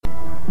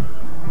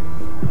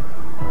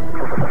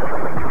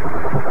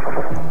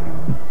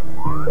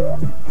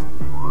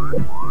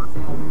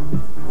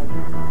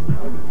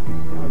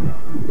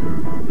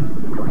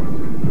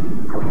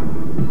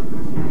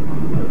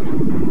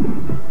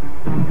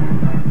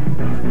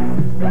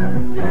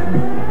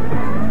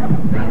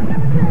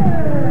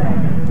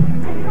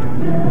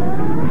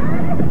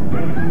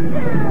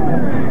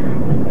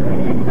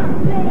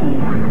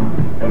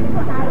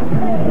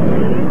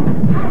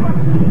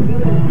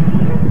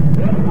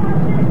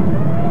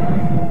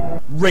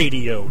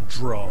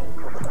Radiodrome.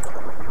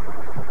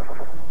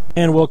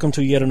 And welcome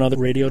to yet another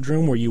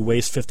Radiodrome where you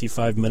waste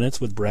 55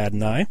 minutes with Brad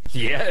and I.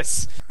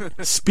 Yes.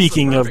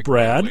 Speaking of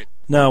Brad,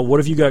 now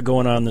what have you got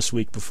going on this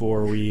week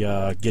before we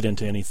get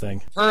into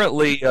anything?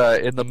 Currently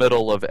in the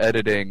middle of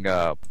editing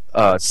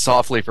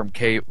Softly from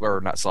Cable, or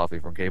not Softly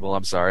from Cable,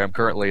 I'm sorry. I'm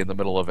currently in the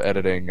middle of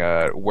editing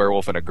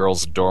Werewolf in a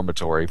Girl's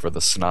Dormitory for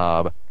The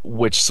Snob,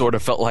 which sort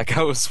of felt like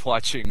I was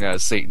watching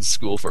Satan's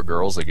School for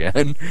Girls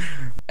again.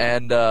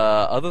 And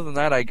other than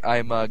that,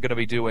 I'm going to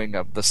be doing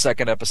the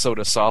second episode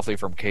of Softly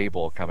from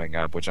Cable coming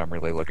up, which I'm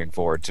really looking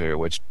forward to,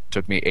 which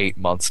took me 8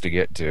 months to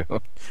get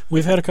to.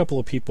 We've had a couple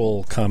of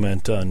people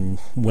comment on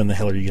when the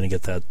hell are you going to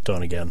get that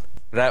done again.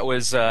 That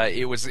was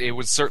it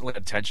was certainly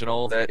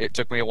intentional that it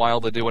took me a while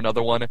to do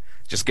another one,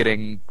 just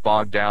getting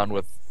bogged down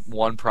with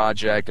one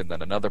project and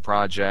then another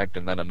project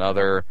and then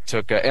another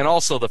and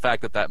also the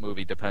fact that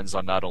movie depends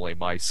on not only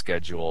my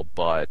schedule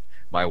but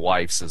my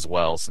wife's as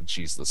well, since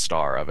she's the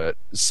star of it.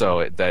 So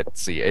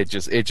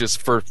it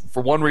just for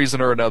one reason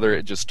or another,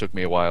 it just took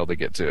me a while to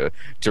get to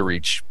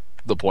reach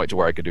the point to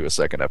where I could do a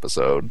second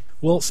episode.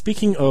 Well,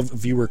 speaking of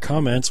viewer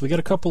comments, we got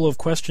a couple of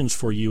questions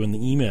for you in the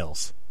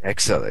emails.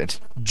 Excellent.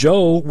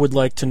 Joe would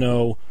like to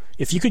know,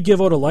 if you could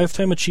give out a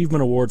Lifetime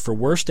Achievement Award for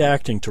worst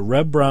acting to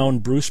Reb Brown,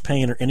 Bruce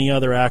Payne, or any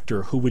other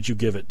actor, who would you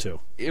give it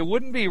to? It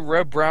wouldn't be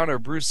Reb Brown or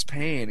Bruce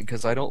Payne,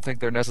 because I don't think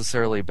they're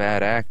necessarily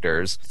bad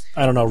actors.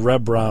 I don't know,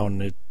 Reb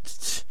Brown...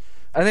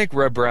 I think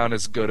Reb Brown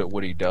is good at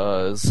what he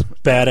does.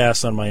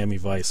 Badass on Miami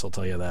Vice, I'll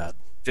tell you that.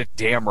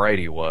 Damn right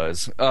he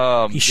was.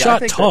 He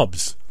shot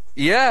Tubbs.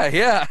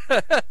 Yeah.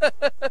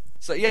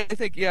 So I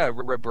think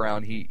Reb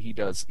Brown he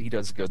does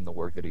good in the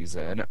work that he's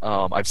in.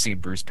 I've seen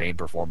Bruce Payne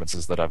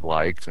performances that I've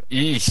liked.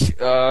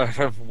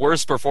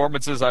 Worst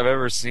performances I've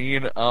ever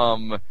seen.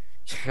 You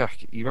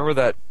remember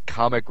that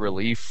comic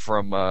relief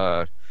from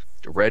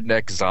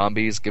Redneck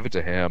Zombies? Give it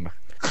to him.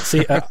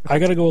 See, I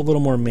got to go a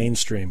little more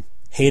mainstream.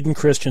 Hayden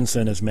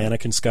Christensen as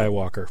Mannequin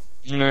Skywalker.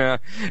 Yeah.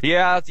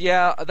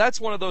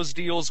 That's one of those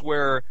deals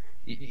where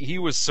he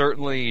was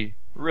certainly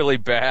really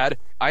bad.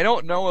 I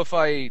don't know if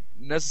I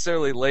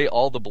necessarily lay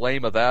all the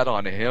blame of that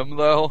on him,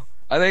 though.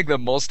 I think that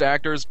most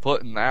actors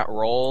put in that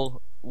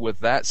role with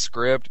that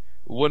script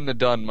wouldn't have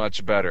done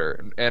much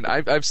better. And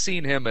I've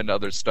seen him in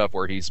other stuff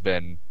where he's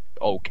been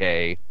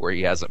okay, where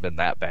he hasn't been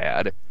that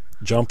bad.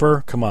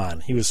 Jumper, come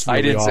on, he was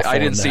really awful. I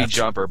didn't see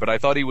Jumper, but I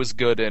thought he was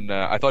good in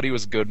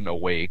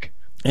Awake.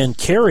 And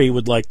Carrie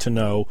would like to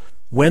know,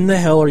 when the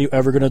hell are you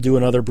ever going to do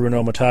another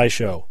Bruno Mattei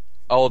show?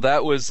 Oh,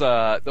 that was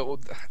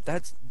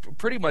that's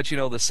pretty much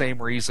the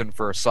same reason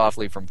for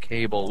Softly from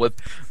Cable.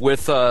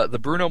 With the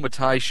Bruno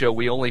Mattei show,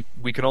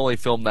 we can only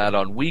film that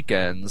on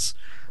weekends.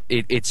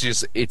 It's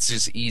just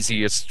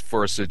easiest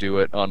for us to do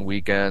it on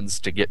weekends,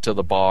 to get to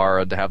the bar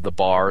and to have the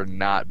bar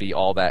not be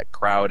all that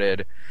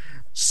crowded.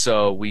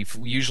 So we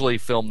usually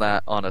film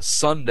that on a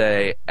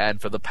Sunday,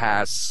 and for the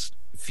past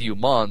few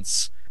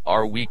months,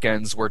 our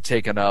weekends were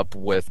taken up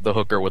with The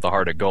Hooker with a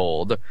Heart of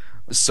Gold.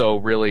 So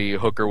really,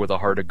 Hooker with a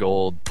Heart of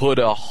Gold put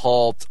a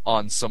halt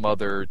on some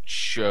other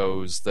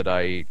shows that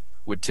I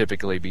would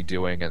typically be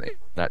doing in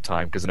that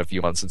time, because in a few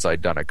months since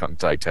I'd done a Kung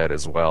Tai Ted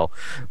as well.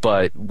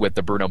 But with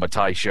the Bruno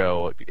Mattei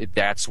show,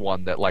 that's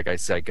one that, like I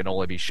said, can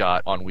only be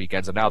shot on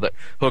weekends. And now that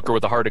Hooker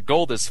with a Heart of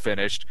Gold is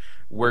finished,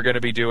 we're going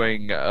to be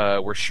doing,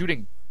 we're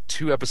shooting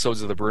 2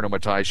 episodes of the Bruno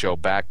Mattei show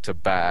back to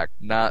back,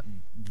 not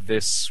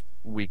this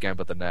weekend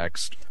but the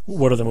next.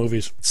 What are the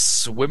movies?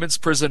 It's Women's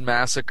Prison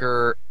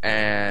Massacre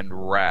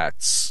and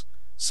Rats.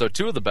 So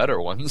 2 of the better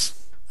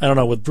ones. I don't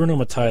know, with Bruno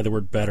Mattei the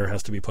word better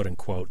has to be put in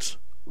quotes.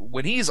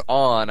 When he's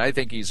on, I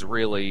think he's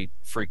really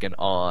freaking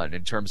on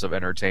in terms of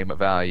entertainment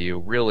value,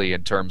 really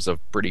in terms of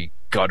pretty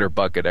gutter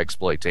bucket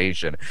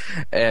exploitation.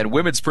 And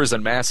Women's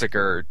Prison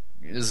Massacre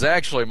is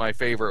actually my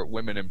favorite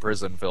women in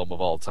prison film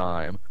of all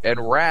time.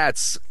 And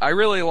Rats, I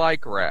really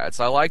like Rats.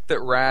 I like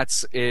that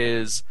Rats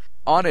is,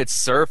 on its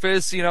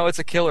surface, it's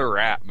a killer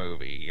rat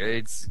movie.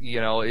 It's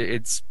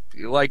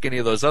like any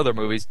of those other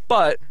movies,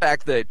 but the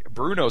fact that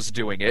Bruno's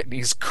doing it and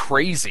he's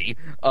crazy,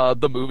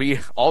 the movie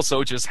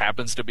also just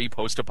happens to be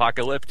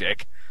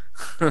post-apocalyptic.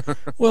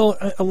 Well,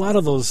 a lot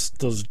of those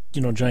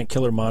giant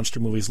killer monster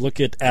movies, look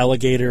at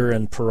Alligator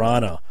and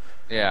Piranha.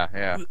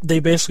 Yeah. They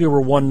basically were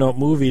one-note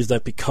movies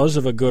that, because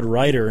of a good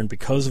writer and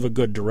because of a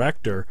good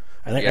director,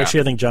 I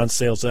think John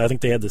Sayles, I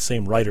think they had the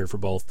same writer for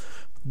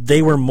both.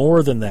 They were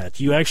more than that.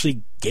 You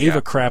actually gave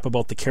a crap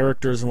about the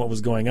characters and what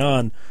was going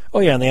on. Oh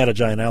yeah, and they had a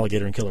giant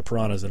alligator and killer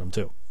piranhas in them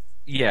too.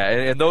 Yeah,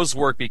 and those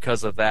work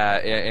because of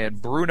that. And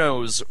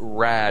Bruno's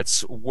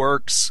Rats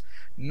works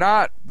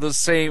not the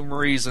same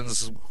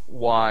reasons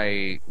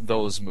why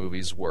those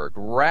movies work.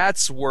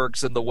 Rats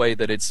works in the way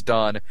that it's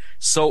done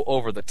so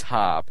over the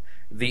top.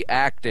 The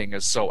acting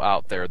is so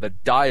out there. The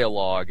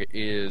dialogue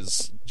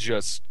is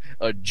just,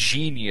 a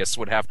genius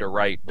would have to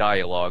write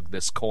dialogue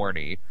this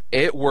corny.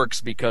 It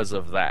works because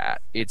of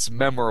that. It's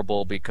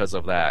memorable because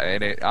of that.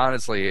 And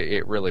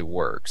it really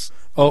works.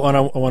 Oh, and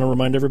I want to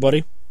remind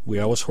everybody, we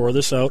always whore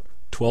this out,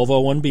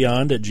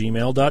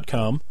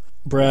 1201beyond@gmail.com.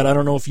 Brad, I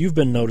don't know if you've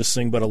been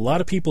noticing, but a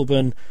lot of people have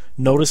been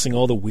noticing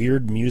all the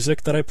weird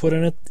music that I put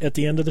in it at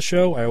the end of the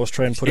show. I always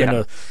try and put in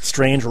a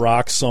strange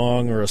rock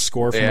song or a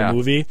score from a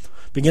movie.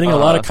 Been getting a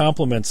lot of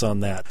compliments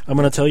on that. I'm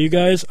going to tell you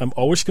guys, I'm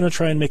always going to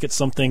try and make it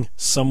something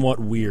somewhat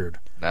weird.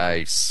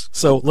 Nice.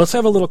 So let's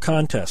have a little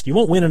contest. You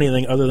won't win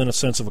anything other than a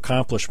sense of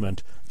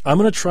accomplishment. I'm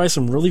going to try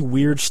some really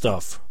weird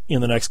stuff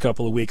in the next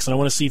couple of weeks, and I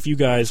want to see if you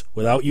guys,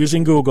 without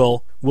using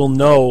Google, will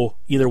know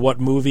either what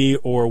movie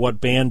or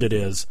what band it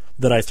is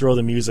that I throw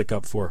the music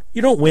up for.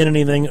 You don't win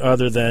anything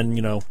other than,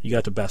 you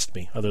got to best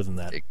me, other than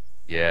that.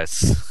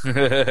 Yes.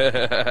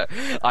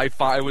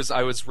 I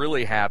was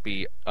really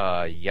happy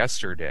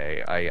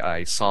yesterday.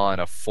 I saw in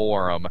a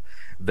forum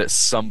that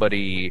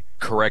somebody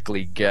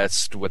correctly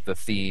guessed what the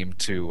theme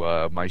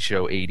to my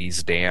show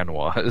 80s Dan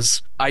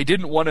was. I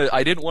didn't want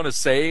to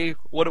say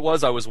what it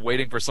was. I was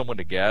waiting for someone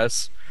to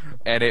guess,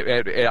 and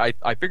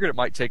I figured it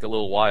might take a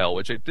little while,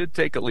 which it did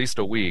take at least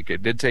a week.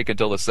 It did take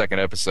until the second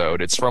episode.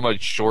 It's from a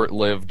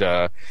short-lived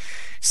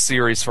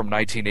series from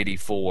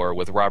 1984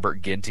 with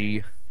Robert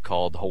Ginty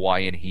called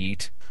Hawaiian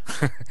Heat.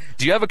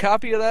 Do you have a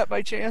copy of that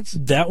by chance?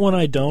 That one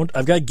I don't.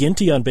 I've got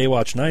Ginty on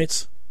Baywatch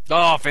Nights.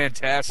 Oh,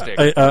 fantastic!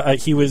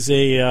 He was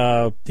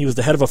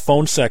the head of a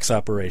phone sex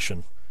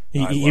operation.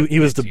 He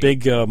was the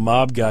big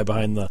mob guy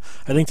behind the.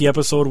 I think the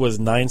episode was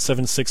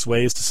 976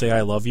 Ways to Say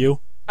I Love You.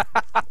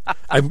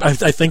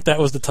 I think that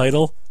was the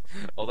title.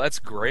 Oh, that's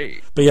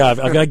great. But yeah,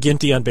 I've got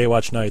Ginty on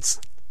Baywatch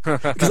Nights.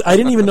 Because I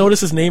didn't even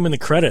notice his name in the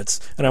credits,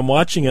 and I'm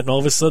watching it, and all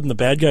of a sudden the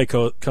bad guy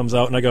comes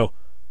out, and I go,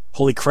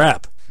 "Holy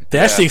crap!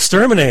 That's the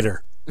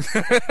Exterminator."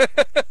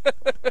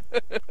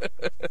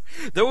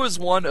 There was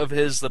one of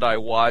his that I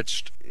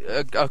watched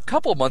a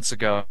couple months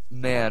ago.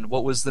 Man,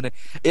 what was the name?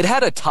 It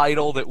had a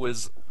title that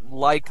was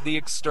like The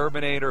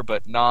Exterminator,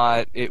 but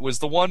not. It was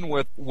the one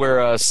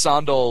where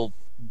Sandal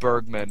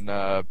Bergman,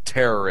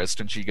 terrorist,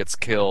 and she gets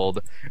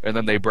killed, and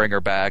then they bring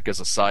her back as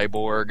a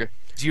cyborg.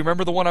 Do you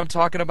remember the one I'm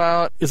talking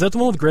about? Is that the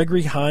one with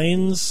Gregory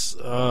Hines?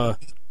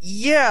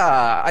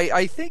 Yeah,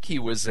 I think he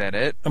was in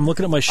it. I'm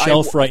looking at my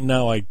shelf right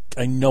now. I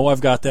know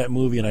I've got that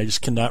movie, and I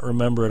just cannot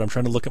remember it. I'm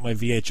trying to look at my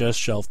VHS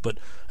shelf, but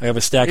I have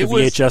a stack of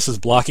VHSs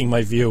blocking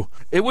my view.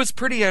 It was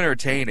pretty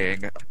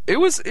entertaining. It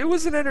was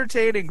an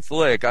entertaining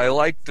flick. I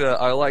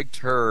liked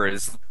her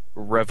as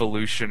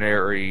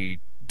revolutionary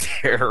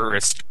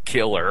terrorist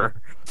killer.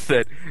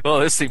 That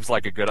this seems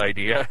like a good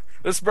idea.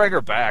 Let's bring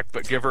her back,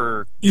 but give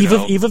her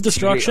Eve of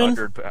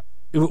Destruction.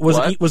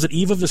 Was it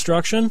Eve of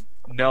Destruction?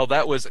 No,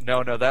 that was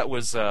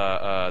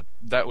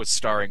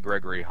starring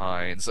Gregory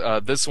Hines.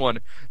 This one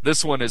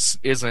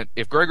isn't.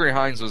 If Gregory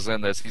Hines was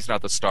in this, he's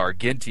not the star.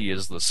 Ginty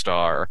is the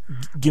star.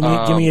 Give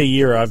me a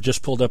year. I've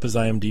just pulled up his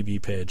IMDb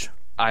page.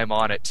 I'm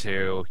on it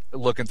too,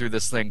 looking through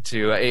this thing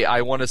too.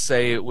 I want to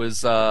say it was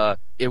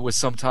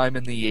sometime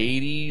in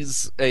the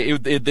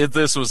 80s.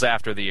 This was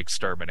after The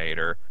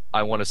Exterminator.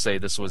 I want to say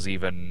this was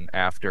even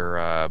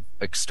after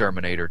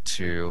Exterminator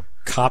 2.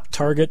 Cop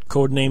Target,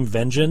 codename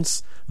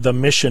Vengeance, The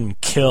Mission,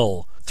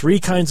 Kill, 3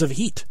 Kinds of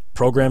Heat,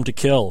 Program to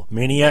Kill,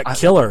 Maniac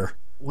Killer.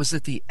 Was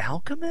it The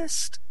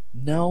Alchemist?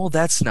 No,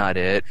 that's not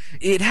it.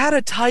 It had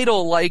a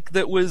title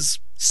that was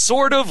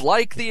sort of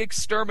like The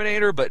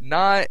Exterminator, but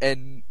not,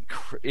 and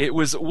it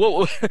was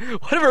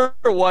whatever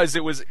it was.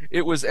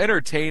 It was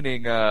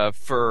entertaining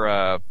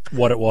for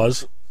what it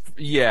was.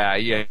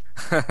 Yeah.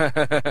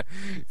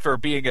 For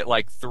being at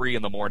 3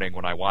 in the morning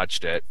when I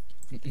watched it.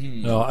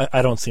 No,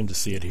 I don't seem to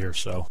see it here.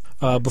 So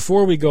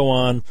before we go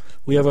on,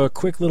 we have a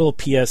quick little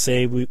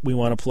PSA we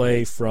want to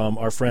play from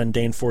our friend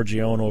Dane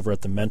Forgione over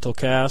at the Mental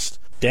Cast.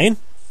 Dane?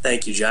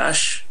 Thank you,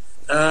 Josh.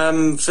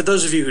 For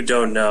those of you who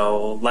don't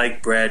know,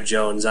 like Brad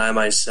Jones, I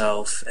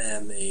myself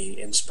am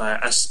an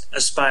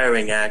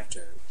aspiring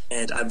actor,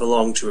 and I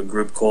belong to a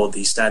group called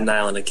the Staten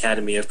Island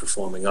Academy of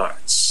Performing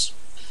Arts.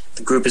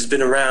 The group has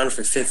been around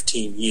for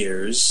 15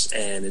 years,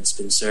 and it's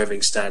been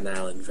serving Staten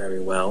Island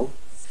very well.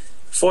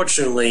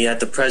 Fortunately, at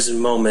the present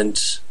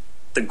moment,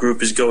 the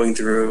group is going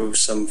through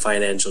some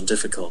financial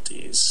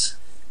difficulties,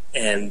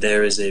 and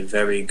there is a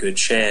very good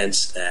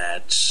chance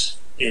that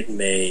it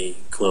may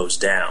close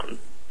down.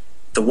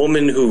 The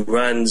woman who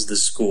runs the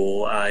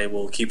school, I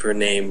will keep her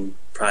name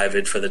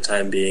private for the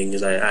time being,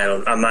 because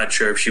I'm not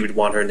sure if she would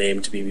want her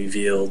name to be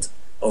revealed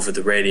over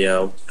the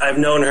radio. I've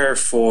known her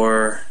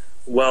for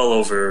well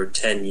over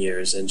 10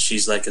 years, and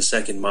she's like a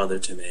second mother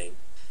to me.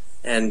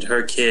 And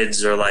her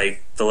kids are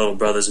like the little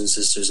brothers and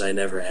sisters I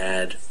never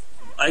had.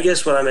 I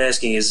guess what I'm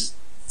asking is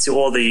to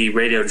all the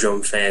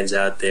Radiodrome fans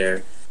out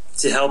there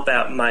to help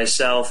out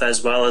myself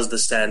as well as the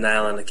Staten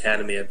Island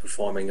Academy of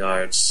Performing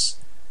Arts.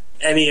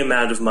 Any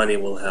amount of money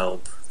will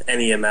help.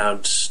 Any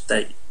amount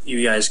that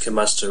you guys can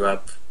muster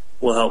up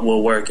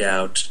will work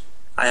out.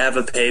 I have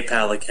a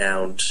PayPal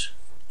account,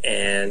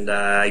 and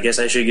I guess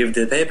I should give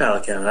the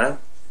PayPal account, huh?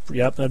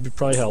 Yep, that'd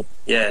probably help.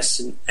 Yes,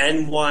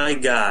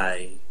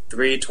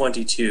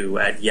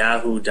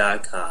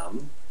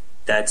 nyguy322@yahoo.com.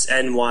 That's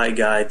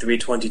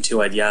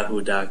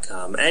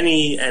nyguy322@yahoo.com.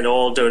 Any and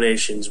all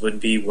donations would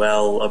be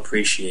well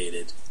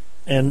appreciated.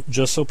 And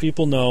just so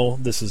people know,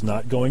 this is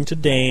not going to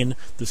Dane.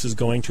 This is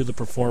going to the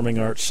Performing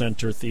Arts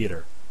Center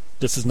Theater.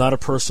 This is not a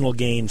personal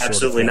gain sort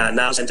Absolutely of thing. not.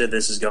 Now center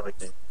this is going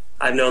to.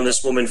 I've known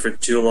this woman for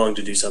too long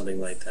to do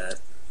something like that.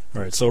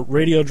 All right, so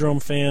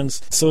Radiodrome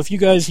fans, so if you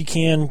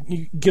can,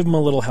 you give them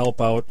a little help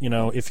out,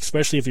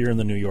 especially if you're in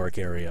the New York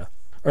area.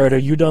 All right, are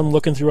you done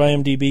looking through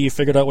IMDb? You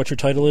figured out what your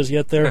title is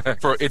yet there?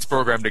 It's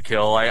Programmed to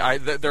Kill.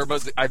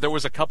 There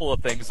was a couple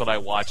of things that I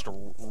watched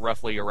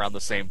roughly around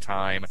the same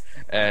time,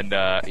 and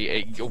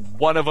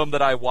one of them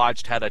that I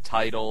watched had a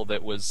title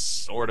that was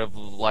sort of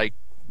like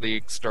The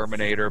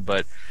Exterminator,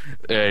 but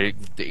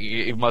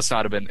it must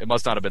not have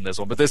been this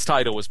one. But this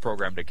title was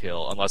Programmed to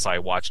Kill, unless I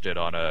watched it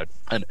on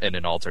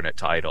an alternate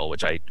title,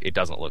 which it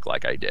doesn't look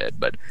like I did.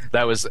 But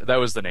that was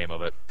the name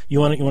of it. You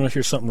want to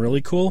hear something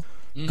really cool?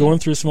 Going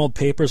through some old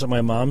papers at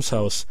my mom's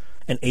house,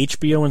 an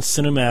HBO and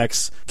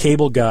Cinemax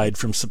cable guide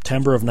from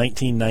September of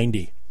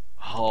 1990.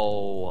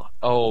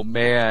 Oh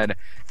man.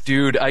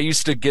 Dude, I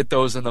used to get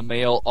those in the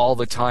mail all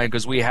the time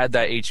because we had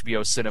that HBO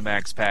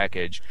Cinemax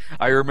package.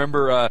 I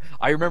remember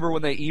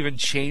when they even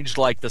changed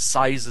like the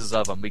sizes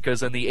of them,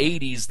 because in the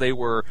 80s they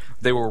were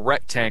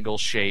rectangle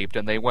shaped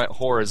and they went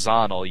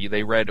horizontal.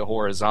 They read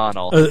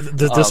horizontal.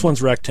 This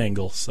one's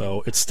rectangle,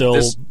 so it's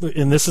still.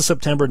 And this is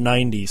September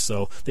 90,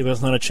 so they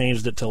must not have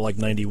changed it till like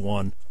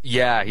 91.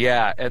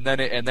 Yeah, and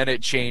then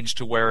it changed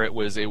to where it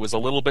was a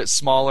little bit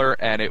smaller,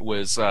 and it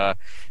was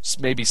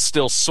maybe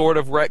still sort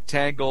of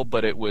rectangle,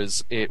 but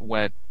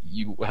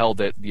you held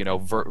it,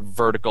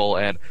 vertical,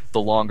 and the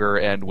longer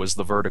end was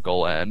the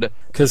vertical end.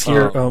 Because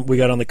here we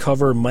got on the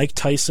cover Mike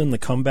Tyson, The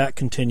Comeback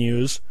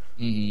Continues,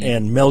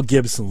 and Mel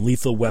Gibson,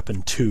 Lethal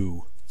Weapon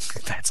 2.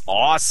 That's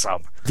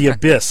awesome. The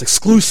Abyss,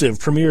 exclusive,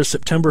 premieres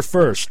September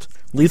 1st.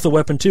 Lethal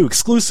Weapon 2,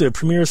 exclusive,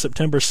 premieres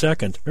September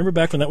 2nd. Remember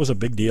back when that was a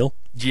big deal?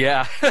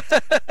 Yeah.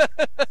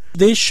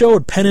 They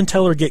showed Penn and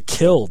Teller get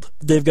killed.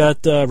 They've got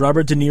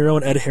Robert De Niro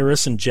and Ed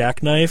Harris and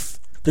Jackknife.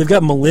 They've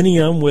got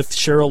Millennium with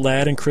Cheryl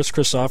Ladd and Chris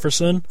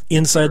Christopherson.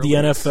 Inside the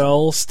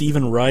NFL,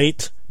 Stephen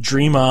Wright.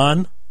 Dream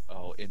On.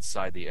 Oh,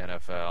 Inside the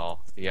NFL.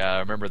 Yeah, I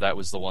remember that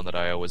was the one that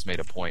I always made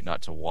a point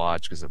not to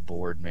watch because it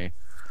bored me.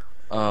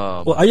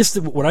 Well,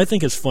 what I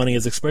think is funny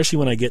is, especially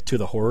when I get to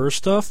the horror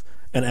stuff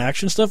and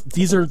action stuff,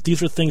 these are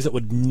things that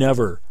would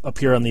never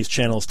appear on these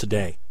channels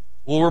today.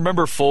 Well,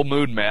 remember Full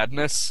Moon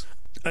Madness?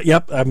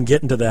 Yep, I'm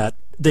getting to that.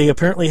 They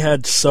apparently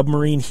had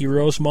Submarine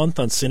Heroes Month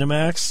on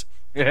Cinemax.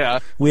 Yeah.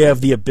 We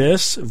have The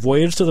Abyss,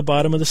 Voyage to the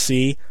Bottom of the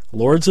Sea,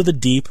 Lords of the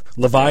Deep,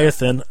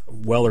 Leviathan.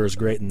 Weller is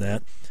great in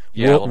that.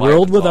 Yeah,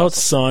 World Without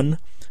awesome. Sun,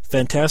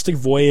 Fantastic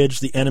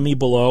Voyage, The Enemy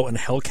Below, and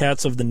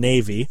Hellcats of the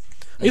Navy.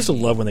 I used to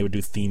love when they would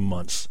do theme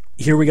months.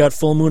 Here we got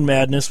Full Moon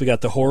Madness. We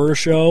got The Horror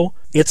Show,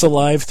 It's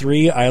Alive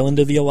 3, Island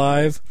of the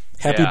Alive,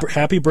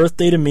 Happy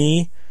Birthday to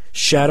Me,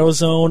 Shadow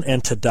Zone,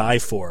 and To Die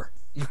For.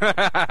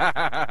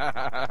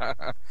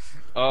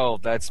 Oh,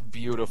 that's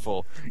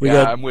beautiful.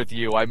 I'm with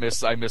you. I miss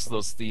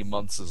those theme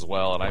months as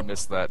well, and I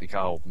miss that.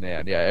 Oh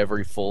man, yeah,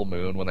 every full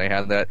moon when they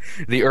had that.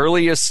 The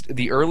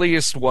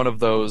earliest one of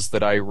those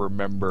that I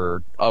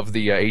remember of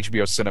the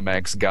HBO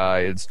Cinemax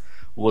guides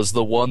was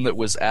the one that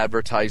was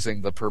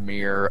advertising the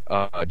premiere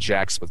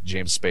Jax with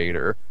James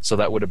Spader. So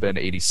that would have been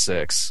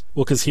 86.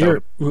 Well, because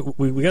here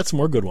we got some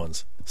more good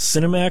ones.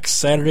 Cinemax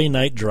Saturday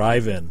Night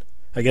Drive-In.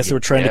 I guess they were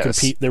trying to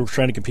compete. They were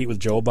trying to compete with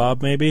Joe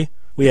Bob, maybe.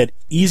 We had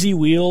Easy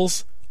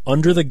Wheels,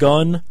 Under the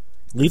Gun,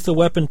 Lethal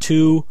Weapon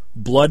 2,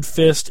 Blood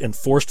Fist, and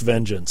Forced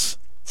Vengeance.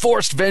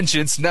 Forced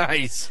Vengeance,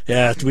 nice.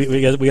 Yeah,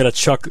 we got a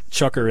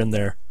chucker in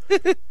there.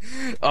 You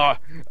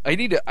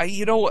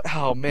know what?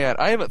 Oh man,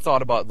 I haven't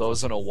thought about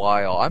those in a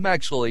while. I'm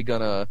actually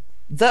gonna.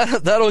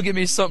 That'll give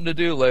me something to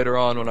do later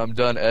on when I'm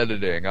done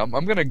editing.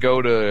 I'm gonna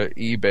go to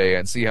eBay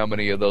and see how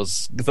many of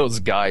those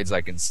guides I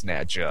can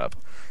snatch up.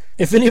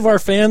 If any of our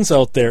fans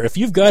out there, if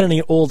you've got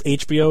any old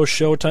HBO,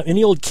 Showtime,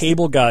 any old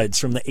cable guides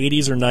from the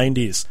 80s or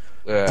 90s,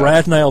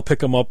 Brad and I will pick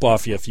them up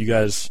off you if you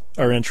guys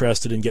are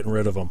interested in getting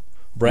rid of them.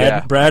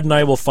 Brad and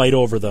I will fight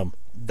over them.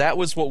 That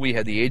was what we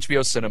had, the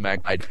HBO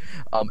Cinemax Guide,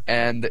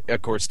 and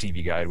of course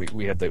TV Guide.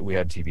 We had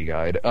TV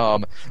Guide.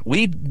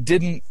 We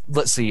didn't.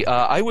 Let's see.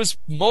 I was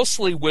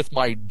mostly with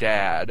my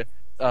dad.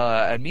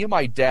 And me and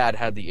my dad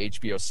had the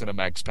HBO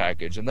Cinemax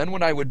package, and then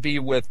when I would be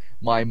with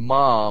my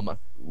mom,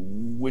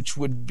 which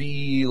would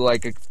be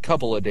like a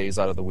couple of days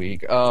out of the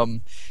week,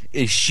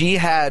 she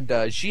had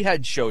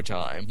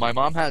Showtime. My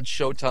mom had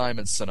Showtime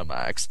and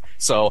Cinemax,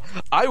 so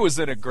I was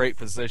in a great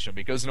position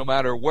because no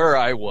matter where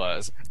I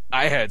was,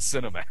 I had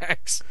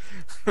Cinemax.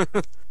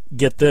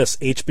 Get this,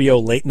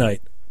 HBO Late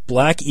Night,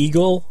 Black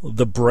Eagle,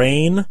 The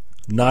Brain,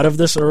 Not of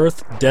This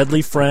Earth,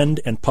 Deadly Friend,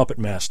 and Puppet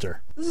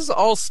Master. This is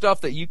all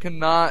stuff that you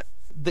cannot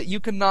that you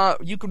can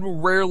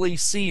rarely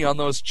see on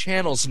those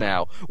channels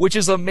now, which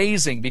is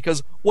amazing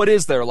because what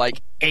is there,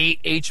 like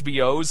 8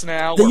 HBOs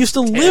now? They used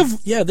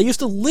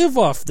to live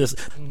off this.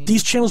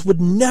 These channels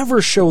would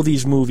never show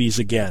these movies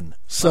again.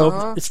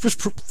 So it's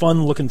just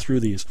fun looking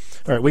through these.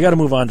 All right, we got to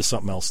move on to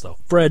something else though.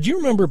 Brad, do you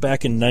remember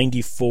back in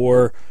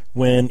 '94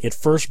 when it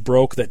first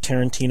broke that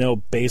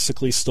Tarantino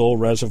basically stole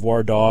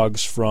Reservoir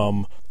Dogs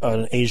from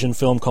an Asian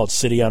film called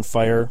City on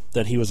Fire,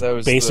 that he was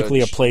basically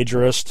a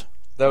plagiarist?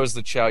 That was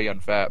the Chow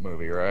Yun-Fat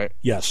movie, right?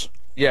 Yes.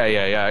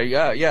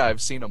 Yeah,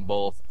 I've seen them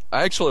both.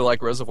 I actually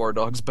like Reservoir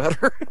Dogs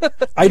better.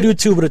 I do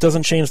too, but it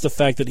doesn't change the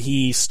fact that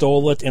he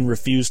stole it and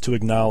refused to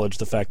acknowledge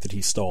the fact that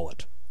he stole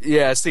it.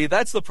 Yeah, see,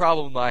 that's the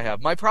problem I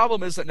have. My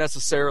problem isn't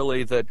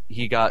necessarily that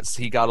he got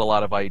a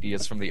lot of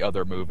ideas from the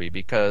other movie,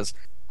 because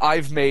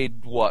I've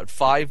made,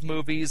 5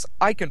 movies?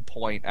 I can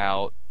point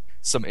out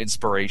some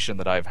inspiration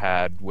that I've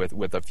had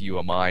with a few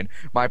of mine.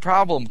 My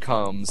problem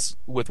comes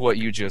with what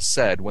you just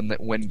said, when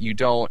you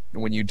don't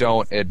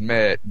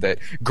admit that.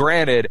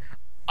 Granted,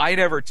 I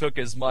never took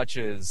as much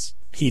as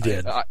he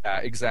did.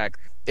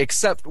 Exactly.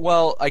 Except,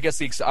 well, I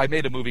guess I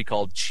made a movie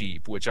called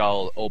Cheap, which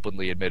I'll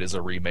openly admit is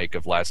a remake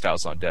of Last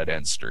House on Dead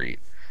End Street.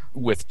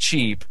 With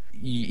Cheap,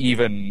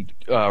 even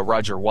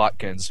Roger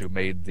Watkins, who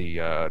made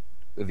the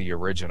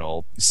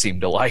original,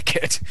 seemed to like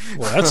it.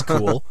 Well, that's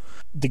cool.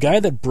 The guy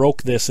that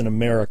broke this in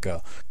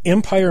America,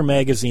 Empire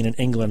magazine in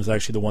England is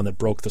actually the one that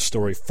broke the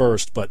story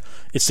first, but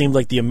it seemed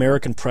like the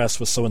American press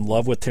was so in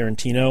love with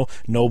Tarantino,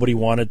 nobody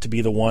wanted to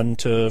be the one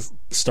to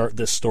start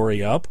this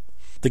story up.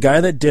 The guy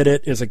that did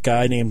it is a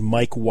guy named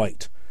Mike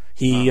White.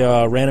 He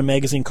ran a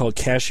magazine called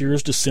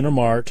Cashiers de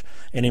Cinemart,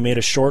 and he made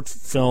a short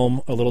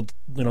film, a little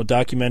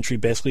documentary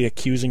basically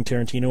accusing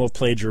Tarantino of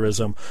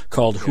plagiarism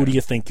called Who Do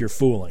You Think You're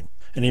Fooling?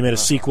 And he made a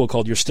sequel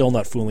called You're Still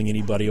Not Fooling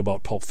Anybody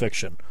about Pulp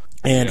Fiction.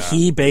 And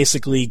he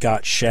basically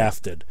got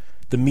shafted.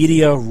 The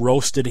media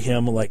roasted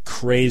him like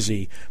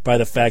crazy by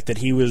the fact that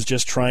he was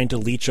just trying to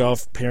leech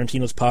off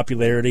Tarantino's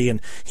popularity, and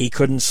he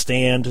couldn't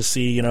stand to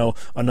see,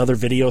 another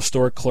video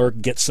store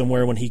clerk get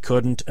somewhere when he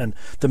couldn't. And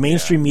the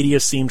mainstream media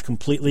seemed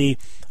completely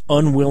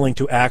unwilling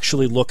to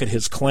actually look at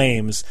his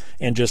claims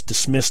and just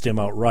dismissed him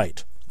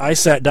outright. I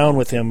sat down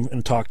with him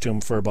and talked to him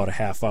for about a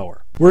half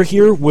hour. We're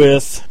here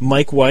with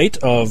Mike White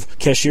of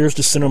Cashiers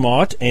de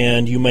Cinemart,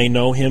 and you may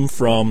know him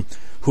from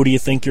Who Do You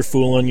Think You're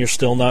Fooling? You're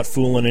Still Not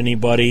Fooling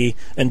Anybody.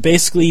 And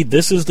basically,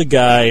 this is the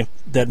guy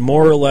that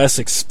more or less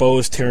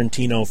exposed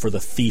Tarantino for the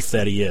thief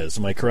that he is.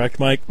 Am I correct,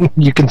 Mike?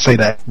 You can say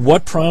that.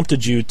 What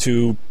prompted you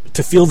to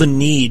feel the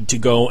need to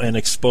go and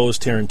expose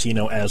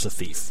Tarantino as a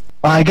thief?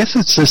 I guess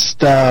it's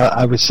just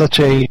I was such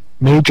a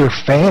major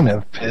fan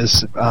of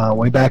his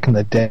way back in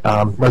the day.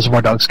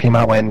 Reservoir Dogs came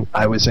out when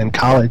I was in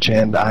college,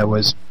 and I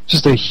was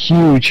just a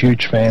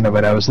huge fan of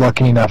it. I was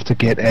lucky enough to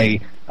get a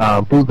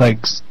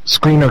bootleg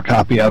screener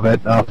copy of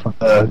it off of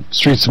the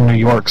streets of New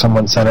York.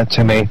 Someone sent it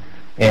to me,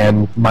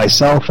 and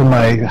myself and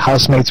my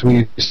housemates,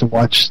 we used to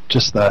watch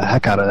just the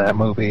heck out of that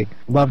movie.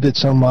 Loved it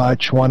so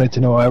much, wanted to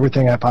know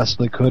everything I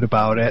possibly could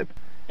about it.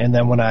 And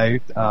then when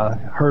I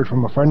heard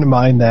from a friend of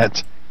mine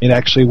that it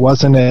actually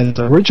wasn't as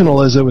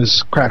original as it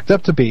was cracked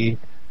up to be,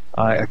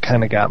 I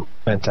kind of got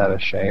bent out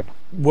of shape.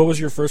 What was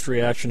your first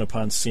reaction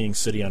upon seeing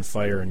City on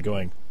Fire and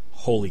going,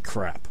 "Holy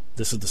crap!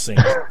 This is the same.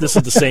 This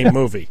is the same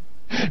movie"?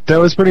 That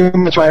was pretty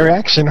much my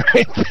reaction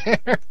right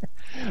there.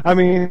 I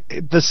mean,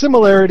 the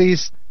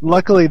similarities,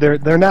 luckily,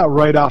 they're not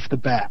right off the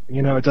bat.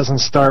 It doesn't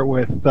start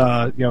with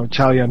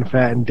Chow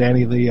Yun-Fat and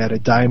Danny Lee at a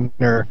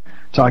diner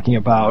talking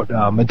about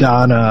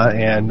Madonna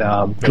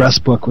and Dress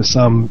Book with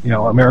some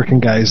American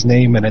guy's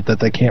name in it that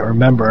they can't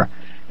remember.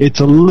 It's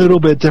a little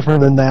bit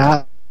different than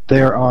that.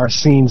 There are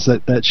scenes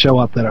that show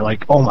up that are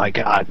like, oh my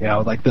god,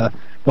 like the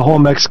whole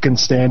Mexican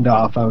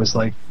standoff. I was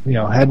like,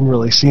 hadn't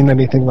really seen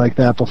anything like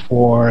that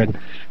before, and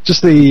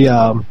just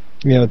the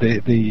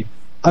the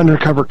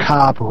undercover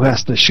cop who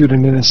has to shoot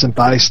an innocent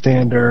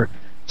bystander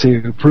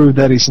to prove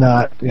that he's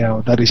not,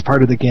 that he's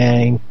part of the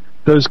gang.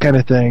 Those kind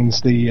of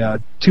things.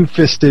 The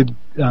two-fisted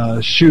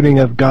shooting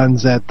of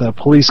guns at the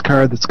police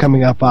car that's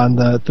coming up on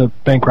the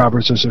bank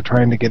robbers as they're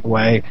trying to get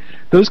away.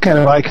 Those kind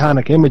of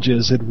iconic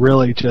images had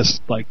really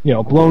just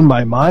blown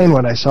my mind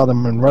when I saw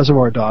them in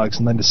Reservoir Dogs,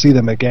 and then to see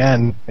them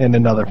again in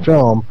another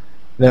film,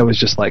 that was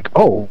just like,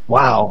 oh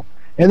wow.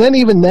 And then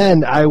even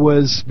then, I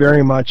was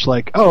very much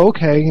like, oh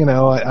okay,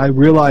 I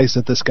realized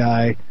that this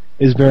guy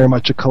is very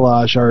much a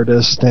collage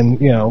artist, and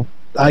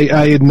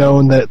I had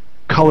known that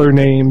color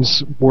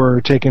names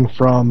were taken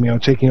from,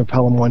 Taking of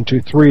Pelham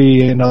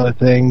 123 and other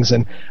things,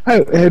 and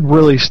I had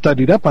really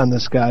studied up on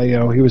this guy.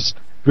 He was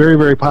very,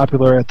 very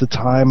popular at the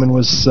time and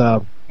was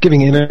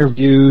giving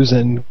interviews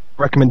and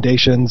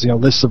recommendations,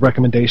 lists of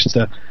recommendations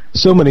to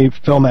so many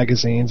film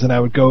magazines, and I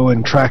would go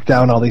and track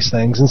down all these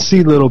things and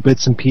see little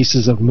bits and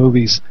pieces of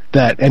movies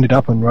that ended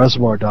up in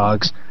Reservoir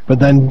Dogs, but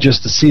then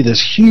just to see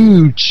this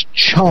huge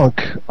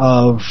chunk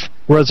of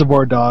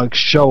Reservoir Dogs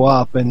show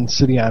up in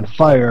City on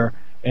Fire,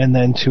 and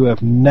then to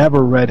have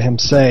never read him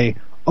say,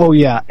 oh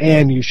yeah,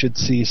 and you should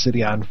see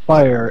City on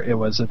Fire, it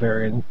was a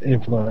very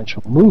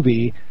influential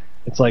movie,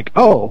 it's like,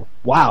 oh,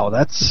 wow,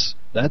 that's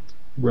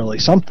really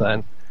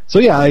something. So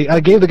yeah, I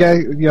gave the guy,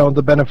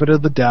 the benefit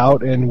of the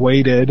doubt and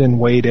waited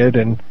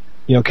and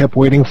kept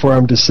waiting for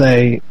him to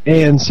say,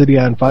 and City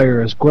on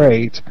Fire is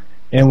great.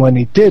 And when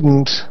he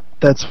didn't,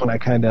 that's when I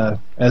kind of,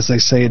 as they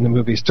say in the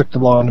movies, took the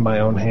law into my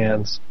own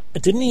hands.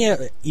 Didn't he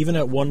even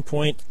at one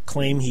point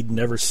claim he'd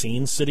never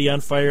seen City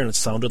on Fire and it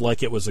sounded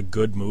like it was a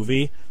good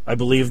movie? I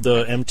believe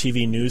the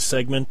MTV News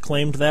segment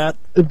claimed that.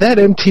 That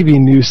MTV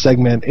News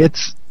segment,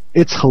 it's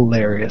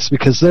hilarious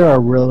because there are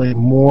really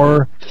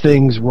more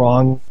things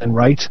wrong than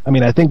right. I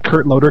mean, I think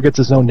Kurt Loder gets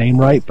his own name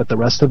right, but the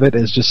rest of it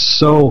is just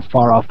so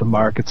far off the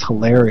mark. It's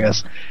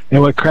hilarious.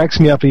 And what cracks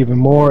me up even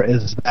more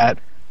is that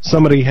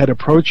somebody had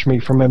approached me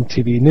from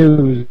MTV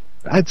News,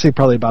 I'd say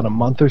probably about a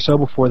month or so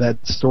before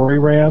that story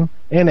ran,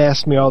 and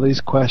asked me all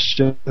these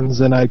questions,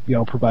 and I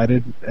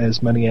provided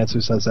as many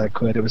answers as I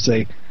could. It was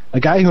a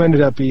guy who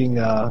ended up being,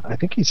 I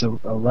think he's a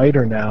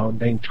writer now,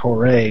 named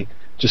Torre,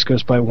 just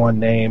goes by one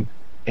name.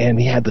 And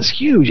he had this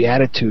huge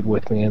attitude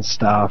with me and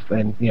stuff,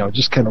 and,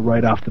 just kind of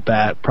right off the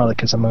bat, probably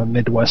because I'm a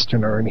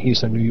Midwesterner and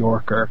he's a New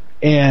Yorker.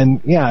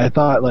 And, yeah, I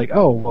thought, like,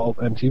 oh, well,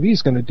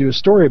 MTV's going to do a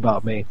story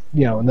about me.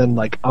 And then,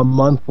 like, a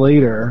month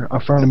later, a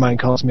friend of mine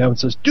calls me up and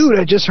says, dude,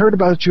 I just heard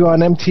about you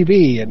on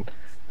MTV. And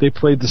they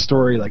played the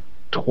story, like,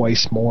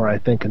 twice more, I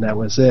think, and that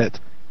was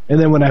it. And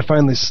then when I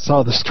finally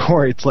saw the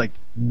story, it's like,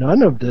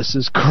 none of this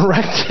is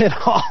correct at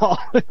all.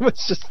 It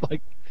was just,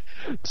 like,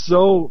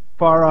 so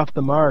far off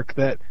the mark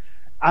that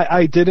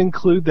I did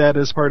include that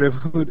as part of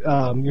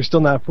You're Still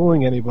Not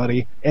Fooling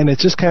Anybody, and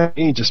it's just kind of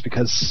neat just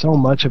because so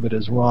much of it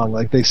is wrong.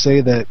 Like, they say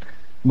that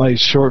my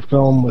short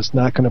film was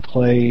not going to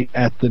play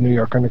at the New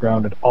York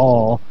Underground at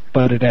all,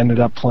 but it ended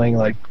up playing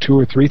like 2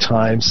 or 3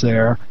 times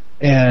there,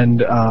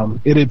 and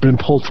it had been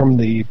pulled from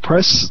the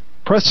press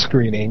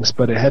screenings,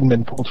 but it hadn't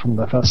been pulled from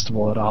the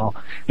festival at all.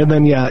 And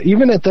then, yeah,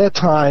 even at that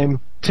time,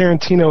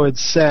 Tarantino had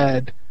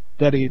said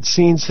that he had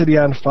seen City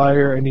on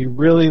Fire, and he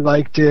really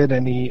liked it,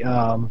 and he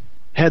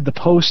had the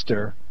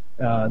poster.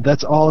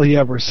 That's all he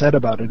ever said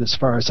about it, as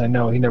far as I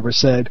know. He never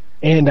said,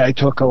 and I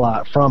took a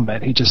lot from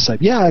it. He just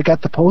said, yeah, I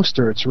got the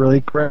poster. It's really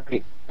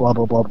great, blah,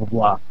 blah, blah, blah,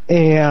 blah.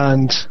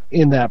 And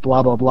in that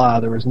blah, blah, blah,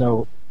 there was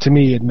no, to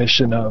me,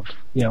 admission of,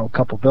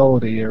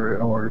 culpability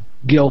or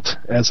guilt,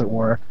 as it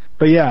were.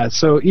 But yeah,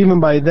 so even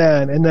by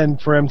then, and then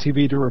for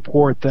MTV to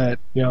report that,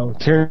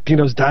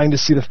 Tarantino's dying to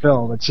see the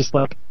film, it's just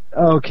like,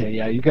 okay,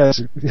 yeah, you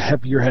guys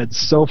have your heads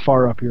so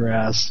far up your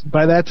ass.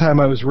 By that time,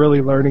 I was really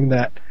learning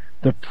that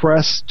the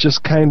press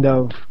just kind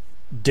of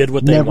did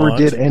what they never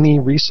did any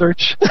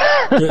research.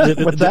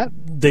 What's that?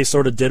 They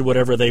sort of did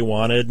whatever they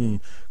wanted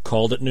and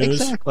called it news.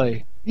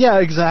 Exactly. Yeah,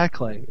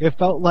 exactly. It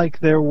felt like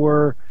there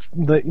were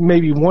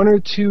maybe 1 or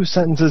 2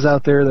 sentences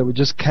out there that would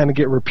just kind of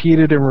get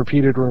repeated and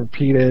repeated and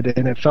repeated,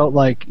 and it felt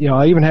like,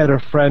 I even had a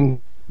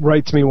friend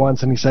write to me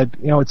once, and he said,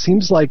 it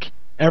seems like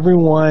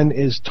everyone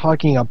is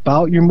talking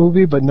about your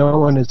movie, but no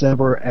one has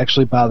ever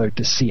actually bothered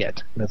to see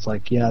it. And it's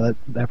like, yeah,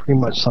 that pretty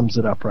much sums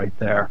it up right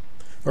there.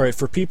 All right,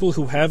 for people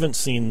who haven't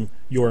seen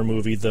your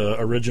movie, the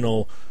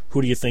original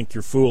Who Do You Think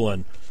You're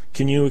Foolin',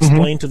 can you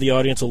explain to the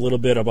audience a little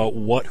bit about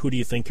what Who Do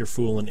You Think You're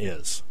Foolin'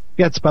 is?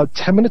 Yeah, it's about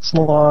 10 minutes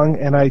long,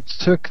 and I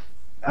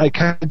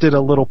kind of did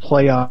a little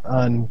play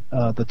on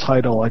the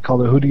title. I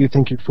called it Who Do You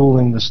Think You're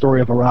Fooling? The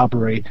Story of a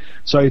Robbery.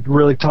 So I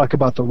really talk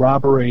about the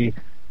robbery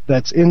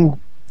that's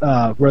in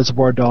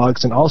Reservoir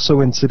Dogs and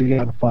also in City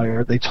on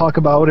Fire. They talk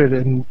about it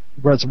in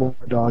Reservoir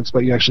Dogs,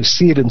 but you actually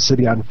see it in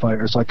City on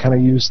Fire. So I kind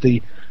of use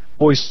the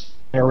voice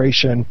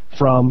narration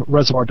from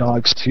Reservoir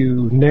Dogs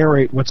to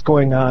narrate what's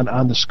going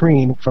on the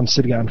screen from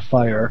City on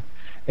Fire.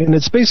 And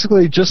it's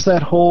basically just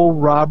that whole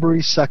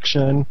robbery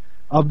section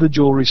of the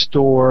jewelry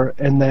store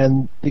and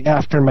then the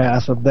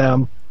aftermath of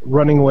them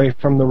running away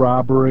from the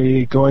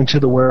robbery, going to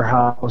the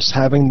warehouse,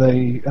 having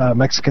the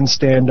Mexican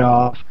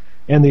standoff,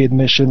 and the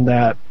admission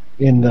that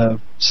in the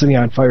City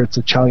on Fire it's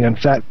the Chow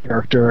Yun-fat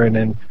character, and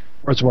in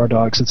Reservoir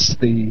Dogs it's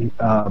the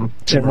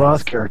Tim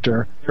Roth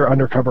character. They're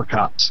undercover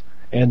cops.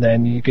 And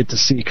then you get to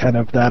see kind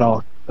of that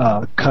all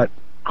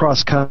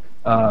cross-cut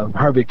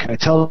Harvey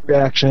Keitel's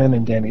reaction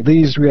and Danny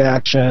Lee's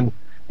reaction.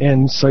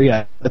 And so,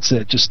 yeah, that's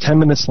it. Just 10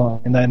 minutes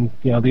long. And then,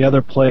 the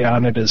other play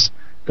on it is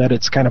that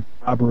it's kind of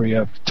a robbery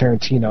of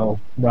Tarantino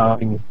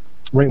robbing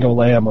Ringo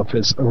Lam of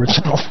his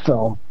original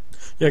film.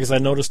 Yeah, because I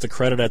noticed the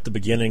credit at the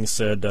beginning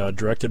said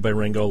directed by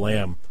Ringo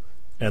Lam,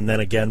 and then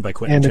again by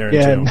Quentin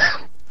Tarantino.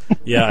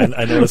 Yeah,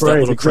 I noticed that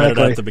little credit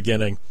at the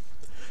beginning.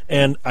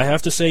 And I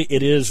have to say,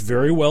 it is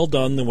very well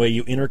done the way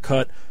you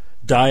intercut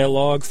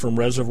dialogue from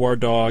Reservoir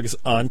Dogs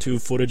onto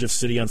footage of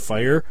City on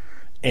Fire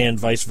and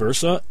vice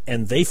versa,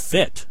 and they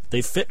fit.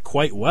 They fit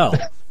quite well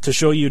to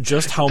show you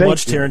just how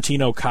much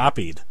Tarantino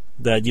copied,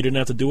 that you didn't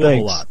have to do a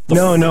whole lot.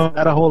 No,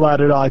 not a whole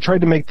lot at all. I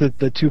tried to make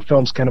the 2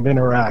 films kind of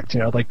interact,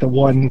 like the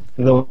one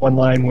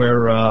line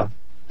where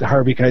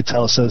Harvey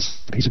Keitel says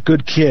he's a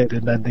good kid,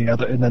 and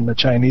then the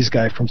Chinese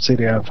guy from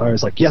City on Fire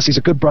is like, yes, he's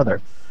a good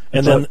brother.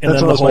 And then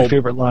that's my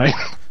favorite line.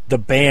 The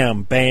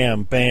bam,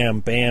 bam, bam,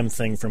 bam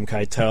thing from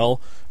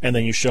Keitel, and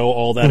then you show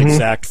all that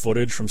exact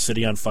footage from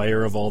City on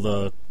Fire of all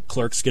the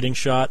clerks getting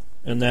shot,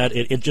 and that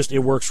it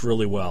works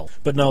really well.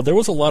 But now there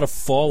was a lot of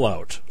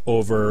fallout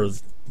over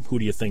Who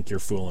Do You Think You're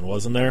Fooling,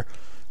 wasn't there?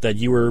 That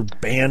you were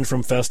banned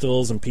from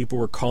festivals and people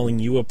were calling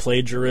you a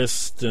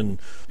plagiarist, and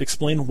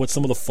explain what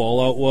some of the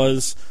fallout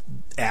was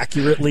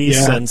accurately,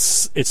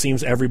 since it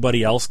seems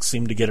everybody else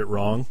seemed to get it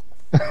wrong.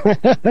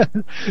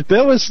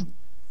 That was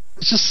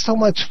just so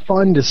much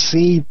fun to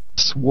see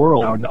this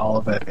world and all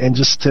of it, and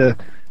just to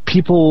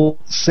people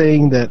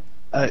saying that.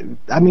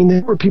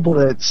 There were people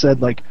that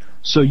said, like,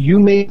 so you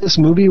made this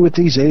movie with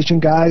these Asian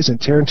guys and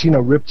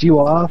Tarantino ripped you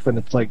off, and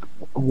it's like,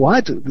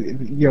 what?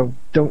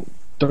 Don't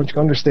you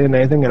understand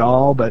anything at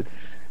all? But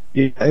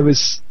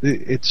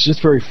it's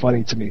just very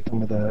funny to me,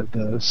 some of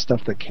the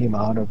stuff that came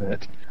out of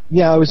it.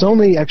 Yeah, I was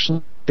only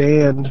actually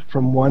banned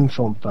from one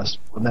film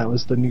festival, and that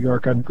was the New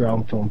York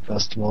Underground Film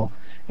Festival,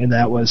 and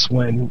that was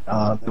when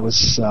it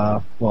was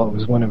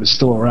when it was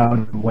still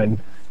around,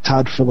 when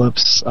Todd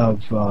Phillips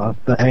of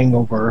The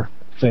Hangover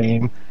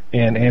fame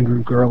and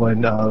Andrew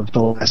Gerlin of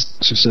The Last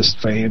Exorcist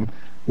fame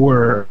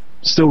were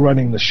still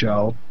running the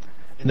show.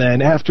 And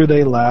then after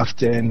they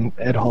left and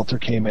Ed Halter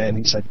came in,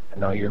 he said,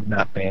 no, you're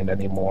not banned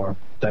anymore.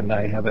 Then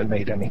I haven't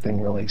made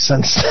anything really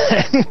since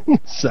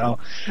then. So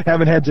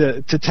haven't had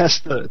to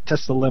test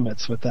the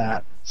limits with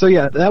that. So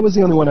yeah, that was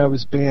the only one I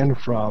was banned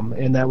from,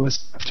 and that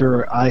was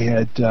after I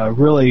had I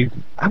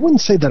wouldn't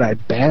say that I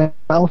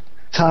badmouthed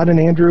Todd and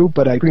Andrew,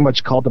 but I pretty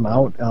much called them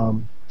out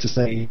to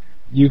say,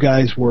 you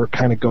guys were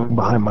kind of going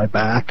behind my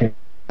back and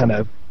kind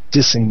of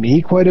dissing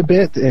me quite a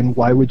bit, and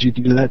why would you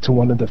do that to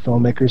one of the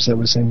filmmakers that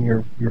was in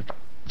your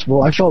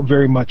festival? I felt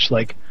very much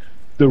like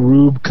the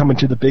Rube coming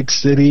to the big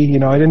city.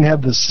 I didn't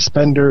have the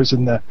suspenders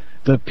and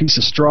the piece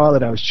of straw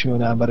that I was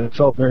chewing on, but it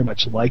felt very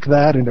much like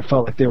that, and it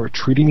felt like they were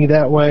treating me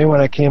that way when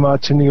I came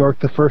out to New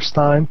York the first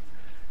time.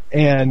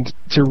 And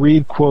to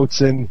read quotes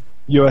in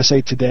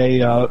USA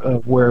Today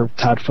where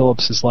Todd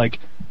Phillips is like,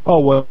 oh,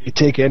 well, you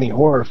take any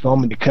horror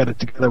film and you cut it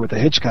together with a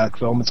Hitchcock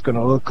film, it's going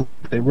to look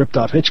like they ripped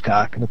off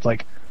Hitchcock. And it's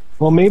like,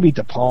 well, maybe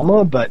De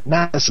Palma, but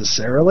not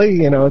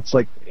necessarily. It's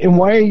like, and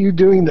why are you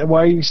doing that?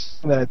 Why are you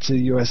saying that to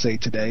USA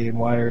Today? And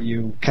why are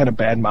you kind of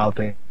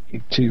bad-mouthing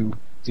to,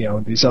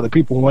 these other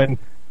people, when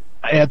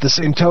at the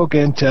same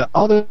token to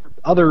other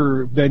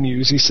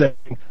venues he's saying,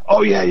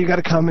 oh yeah, you got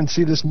to come and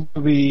see this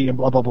movie and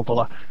blah, blah, blah,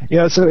 blah.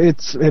 So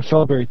it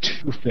felt very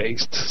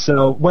two-faced.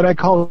 So when I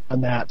called on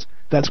that,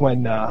 that's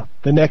when the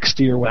next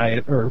year,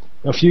 or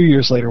a few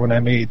years later, when I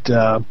made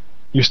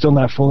You're Still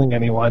Not Fooling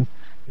Anyone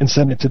and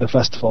sent it to the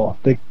festival,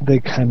 they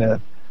got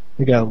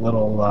a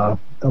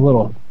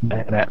little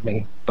mad at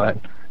me, but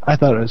I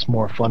thought it was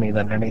more funny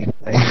than anything.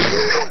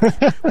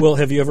 Well,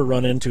 have you ever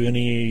run into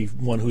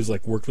anyone who's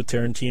like worked with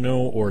Tarantino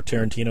or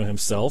Tarantino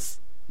himself?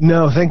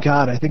 No, thank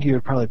God. I think he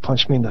would probably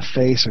punch me in the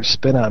face or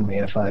spit on me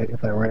if I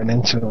ran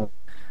into him.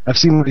 I've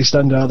seen what he's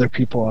done to other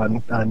people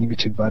on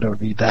YouTube. I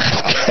don't need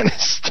that kind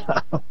of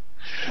stuff.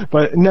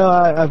 But no,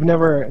 I've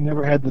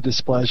never had the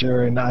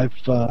displeasure, and I've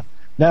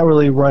not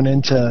really run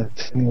into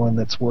anyone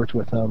that's worked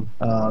with him.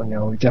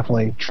 We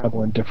definitely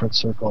travel in different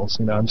circles.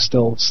 I'm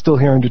still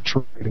here in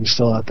Detroit. He's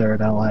still out there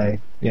in LA.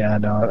 Yeah,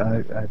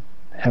 no, I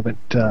haven't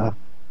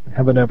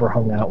ever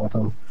hung out with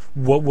him.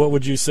 What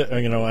would you say?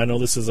 I know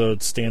this is a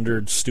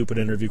standard stupid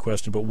interview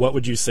question, but what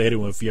would you say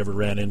to him if you ever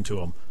ran into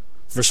him?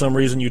 For some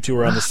reason, you two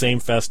are on the same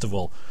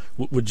festival.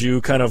 Would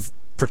you kind of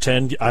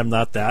pretend I'm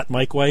not that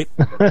Mike White?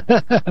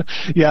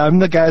 Yeah, I'm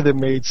the guy that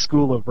made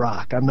School of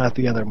Rock. I'm not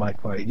the other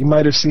Mike White. You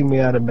might have seen me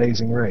on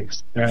Amazing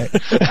Race, right?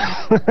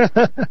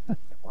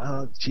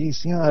 Well,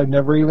 geez, I've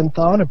never even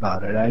thought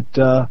about it.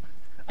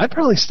 I'd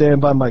probably stand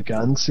by my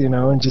guns,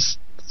 and just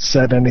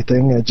said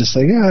anything. I'd just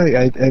say,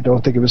 yeah, I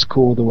don't think it was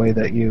cool the way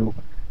that you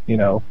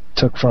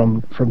took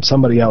from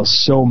somebody else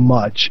so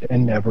much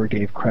and never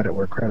gave credit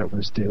where credit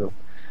was due.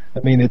 I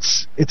mean,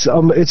 it's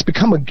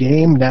become a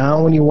game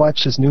now when you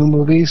watch his new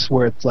movies,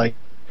 where it's like,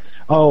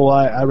 oh,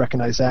 I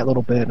recognize that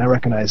little bit, and I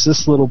recognize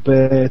this little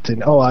bit,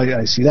 and oh,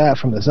 I see that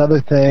from this other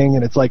thing,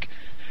 and it's like,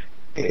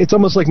 it's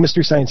almost like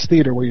Mystery Science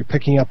Theater, where you're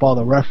picking up all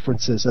the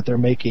references that they're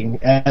making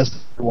as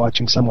you're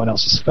watching someone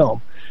else's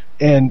film.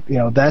 And,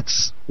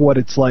 that's what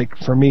it's like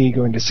for me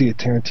going to see a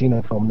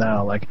Tarantino film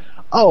now. Like,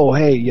 oh,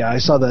 hey, yeah, I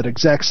saw that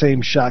exact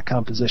same shot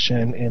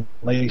composition in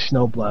Lady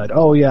Snowblood.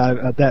 Oh,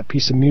 yeah, that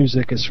piece of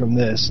music is from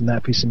this, and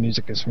that piece of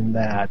music is from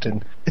that.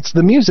 And it's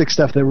the music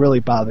stuff that really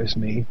bothers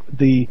me.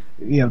 The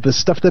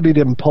stuff that he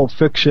did in Pulp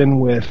Fiction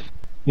with,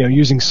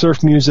 using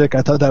surf music,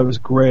 I thought that was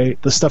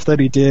great. The stuff that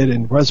he did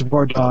in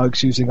Reservoir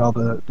Dogs, using all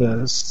the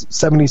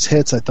 70s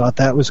hits, I thought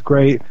that was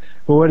great.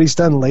 But what he's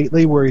done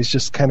lately, where he's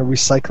just kind of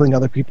recycling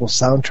other people's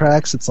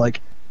soundtracks, it's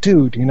like,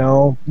 dude,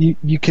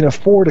 you can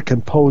afford a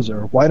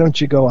composer. Why don't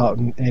you go out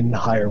and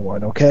hire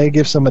one, okay?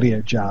 Give somebody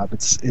a job.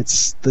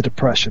 It's the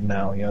Depression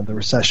now, the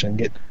recession.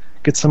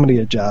 Get somebody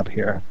a job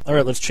here. All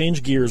right, let's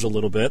change gears a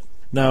little bit.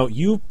 Now,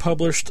 you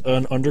published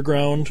an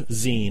underground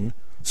zine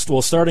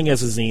Well, starting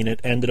as a zine, it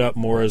ended up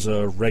more as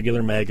a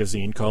regular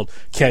magazine called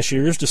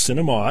Cashiers de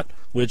Cinéma,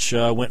 which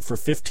went for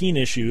 15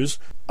 issues.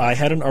 I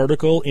had an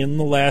article in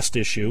the last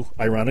issue,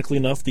 ironically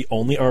enough, the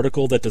only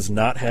article that does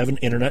not have an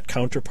internet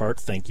counterpart.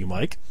 Thank you,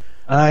 Mike.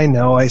 I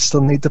know, I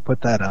still need to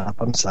put that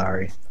up. I'm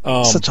sorry.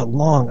 Such a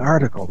long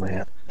article,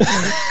 man.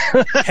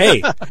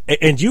 Hey,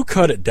 and you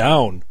cut it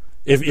down.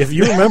 If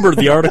you remember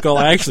the article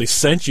I actually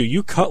sent you,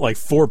 you cut like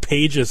 4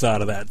 pages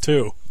out of that,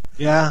 too.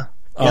 Yeah.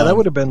 Yeah, that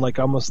would have been like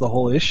almost the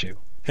whole issue.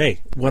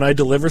 Hey, when I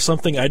deliver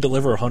something, I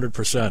deliver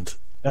 100%.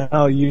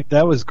 Oh,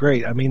 that was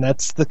great. I mean,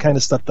 that's the kind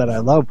of stuff that I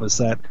love, was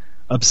that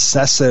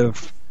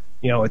obsessive,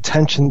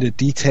 attention to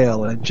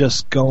detail and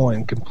just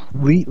going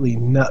completely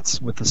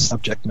nuts with the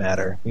subject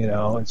matter.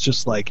 It's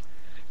just like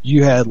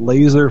you had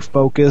laser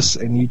focus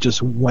and you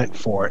just went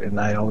for it, and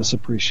I always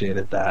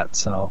appreciated that.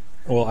 So,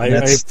 well, I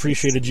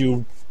appreciated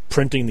you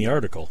printing the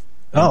article.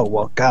 Oh,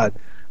 well, God.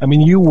 I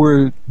mean, you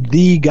were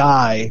the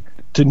guy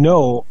to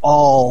know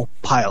all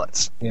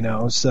pilots,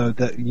 so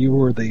that you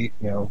were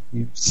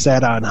you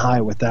sat on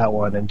high with that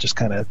one and just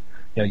kind of,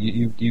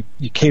 you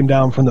came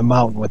down from the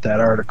mountain with that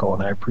article,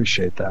 and I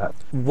appreciate that.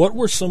 What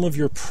were some of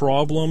your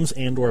problems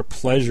and or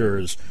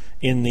pleasures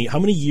how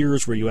many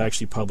years were you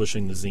actually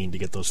publishing the zine to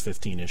get those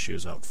 15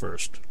 issues out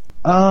first?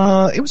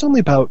 It was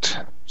only about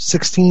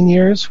 16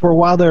 years. For a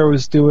while there I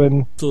was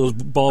doing... So it was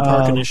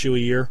ballpark an issue a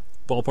year?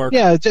 Ballpark?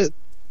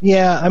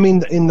 Yeah, I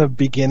mean, in the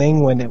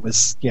beginning when it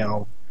was,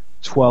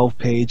 12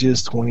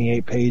 pages,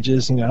 28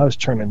 pages, I was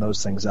churning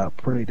those things out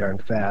pretty darn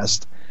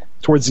fast.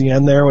 Towards the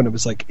end there, when it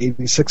was like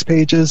 86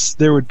 pages,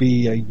 there would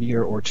be a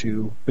year or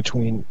two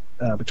between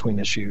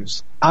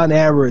issues. On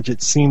average,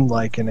 it seemed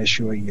like an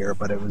issue a year,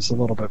 but it was a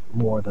little bit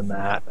more than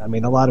that. I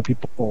mean, a lot of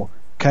people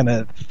kind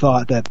of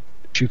thought that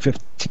issue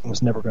 15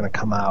 was never going to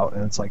come out,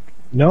 and it's like,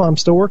 no, I'm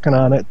still working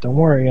on it. Don't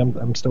worry,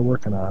 I'm still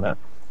working on it.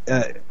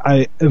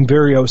 I am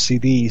very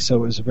OCD, so it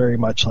was very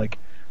much like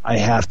I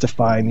have to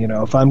find,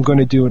 if I'm going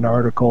to do an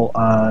article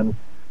on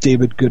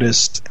David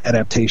Goodist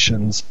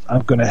adaptations,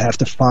 I'm going to have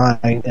to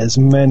find as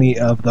many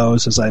of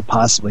those as I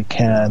possibly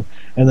can.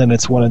 And then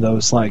it's one of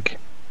those, like,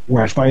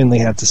 where I finally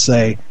have to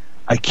say,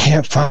 I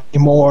can't find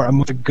any more. I'm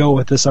going to go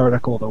with this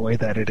article the way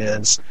that it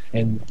is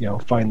and,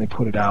 finally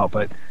put it out.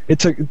 But it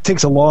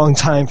takes a long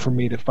time for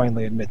me to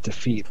finally admit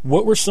defeat.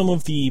 What were some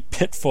of the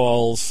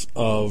pitfalls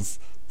of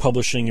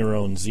publishing your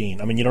own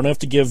zine? I mean, you don't have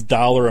to give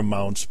dollar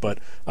amounts, but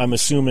I'm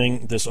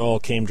assuming this all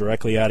came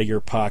directly out of your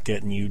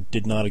pocket and you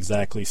did not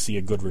exactly see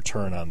a good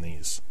return on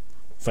these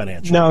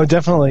financially. No,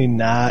 definitely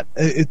not.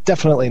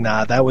 Definitely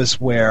not. That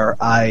was where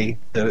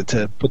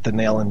to put the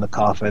nail in the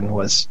coffin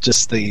was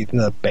just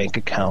the bank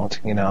account,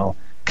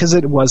 because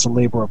it was a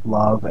labor of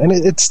love, and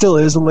it still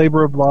is a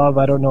labor of love.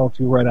 I don't know if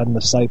you read on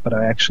the site, but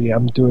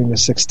I'm doing a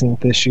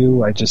 16th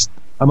issue.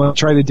 I'm gonna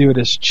try to do it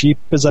as cheap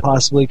as I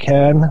possibly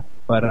can,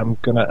 but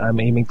I'm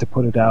aiming to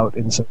put it out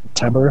in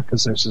September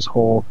because there's this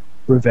whole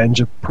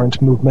revenge of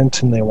print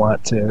movement, and they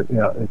want to.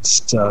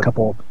 It's a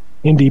couple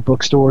indie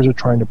bookstores are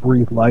trying to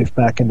breathe life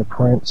back into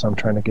print, so I'm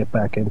trying to get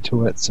back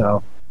into it.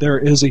 So there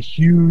is a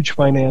huge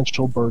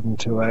financial burden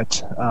to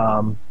it,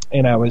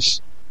 and I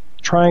was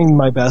trying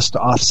my best to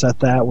offset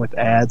that with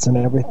ads and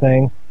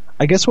everything.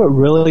 I guess what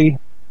really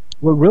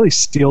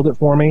sealed it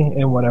for me,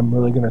 and what I'm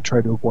really going to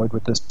try to avoid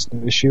with this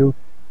new issue,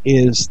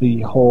 is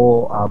the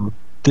whole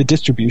the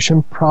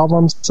distribution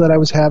problems that I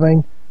was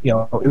having.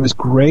 It was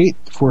great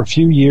for a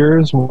few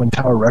years when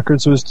Tower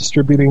Records was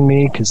distributing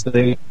me, because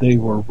they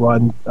were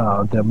run,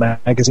 the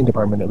magazine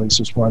department at least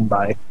was run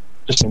by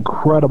just an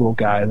incredible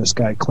guy, this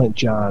guy Clint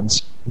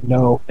Johns,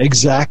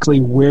 exactly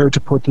where to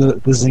put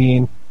the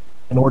zine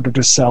in order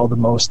to sell the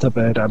most of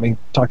it. I mean,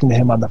 talking to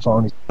him on the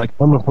phone, he's like,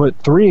 I'm going to put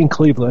 3 in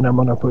Cleveland, I'm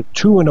going to put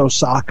 2 in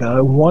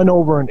Osaka, 1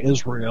 over in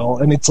Israel,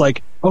 and it's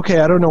like, okay,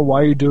 I don't know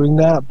why you're doing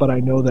that, but I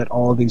know that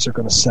all of these are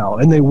going to sell,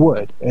 and they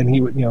would. And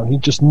he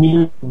just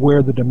knew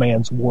where the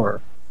demands were.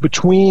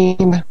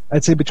 Between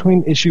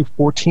issue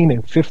 14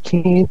 and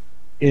 15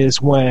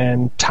 is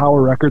when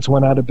Tower Records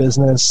went out of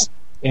business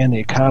and the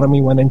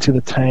economy went into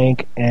the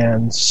tank,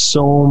 and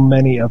so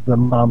many of the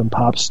mom and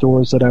pop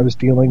stores that I was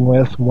dealing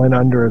with went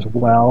under as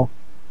well.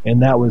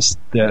 And that was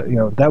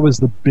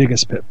the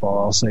biggest pitfall,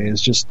 I'll say,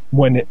 is just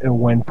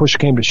when push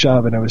came to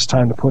shove and it was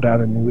time to put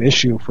out a new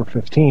issue for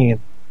 15,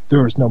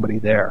 there was nobody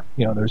there.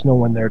 There's no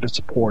one there to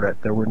support it.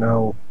 There were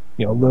no,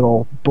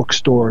 little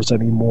bookstores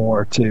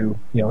anymore to,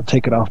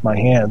 take it off my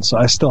hands. So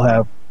I still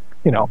have,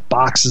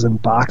 boxes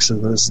and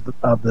boxes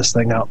of this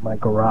thing out in my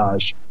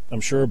garage.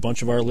 I'm sure a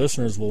bunch of our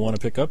listeners will want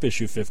to pick up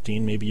issue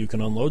 15. Maybe you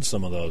can unload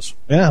some of those.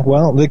 Yeah,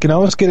 well, they can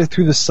always get it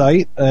through the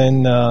site,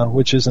 and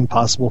which is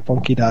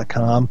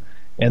impossiblefunky.com.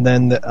 And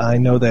then I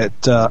know that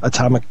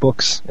Atomic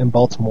Books in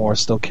Baltimore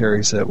still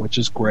carries it, which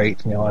is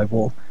great. I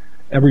will,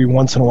 every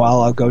once in a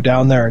while, I'll go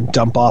down there and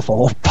dump off a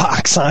whole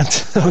box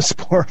onto those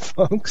poor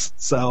folks.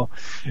 So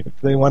if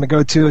they want to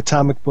go to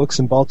Atomic Books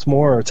in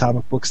Baltimore or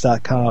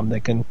atomicbooks.com, they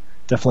can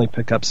definitely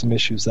pick up some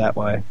issues that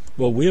way.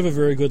 Well, we have a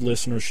very good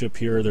listenership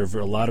here. There are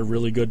a lot of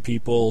really good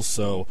people.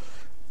 So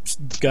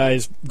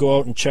guys, go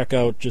out and check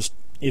out just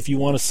if you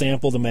want to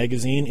sample the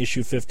magazine,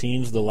 issue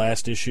 15 is the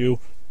last issue,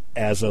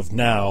 as of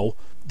now,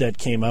 that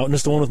came out. And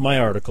it's the one with my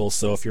articles,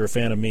 so if you're a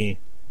fan of me,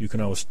 you can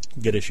always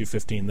get issue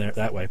 15 there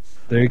that way.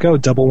 There you go,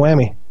 double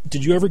whammy.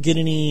 Did you ever get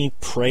any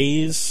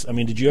praise? I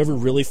mean, did you ever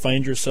really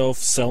find yourself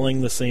selling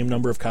the same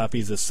number of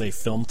copies as, say,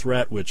 Film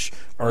Threat, which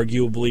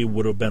arguably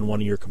would have been one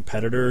of your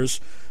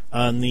competitors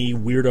on the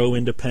weirdo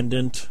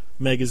independent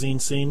magazine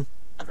scene?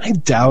 I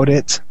doubt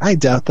it. I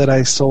doubt that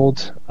I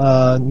sold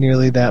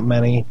nearly that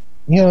many.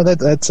 You know,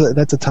 that's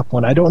a tough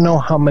one. I don't know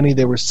how many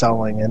they were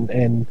selling,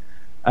 and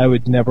I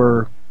would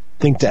never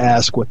think to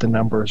ask what the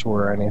numbers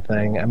were or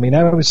anything. I mean,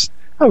 I was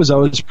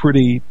always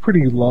pretty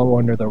low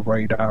under the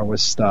radar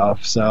with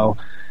stuff. So,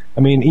 I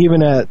mean,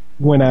 even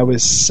when I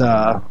was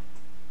at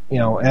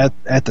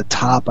the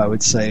top, I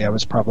would say I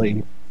was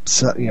probably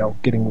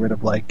getting rid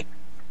of like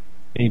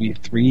maybe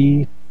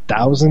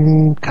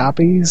 3,000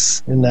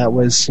 copies, and that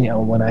was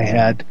when I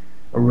had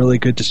a really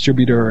good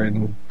distributor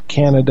in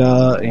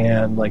Canada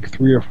and like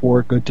 3 or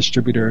 4 good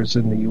distributors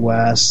in the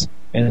U.S.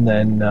 And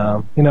then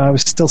I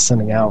was still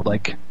sending out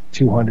like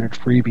 200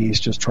 freebies,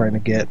 just trying to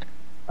get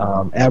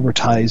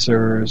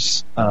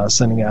advertisers,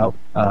 sending out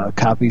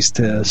copies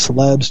to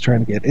celebs,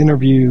 trying to get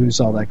interviews,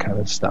 all that kind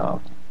of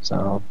stuff.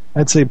 So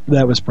I'd say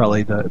that was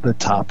probably the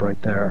top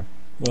right there.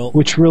 Well,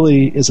 which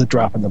really is a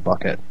drop in the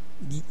bucket.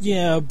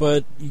 Yeah,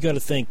 but you got to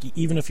think,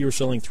 even if you were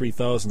selling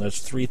 3,000, that's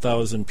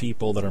 3,000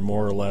 people that are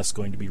more or less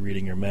going to be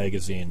reading your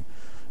magazine.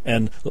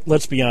 And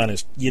let's be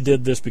honest, you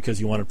did this because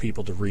you wanted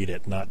people to read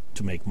it, not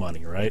to make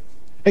money, right?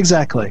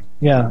 Exactly,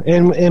 yeah.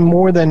 And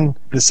more than,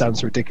 this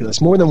sounds ridiculous,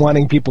 more than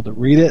wanting people to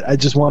read it, I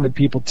just wanted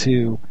people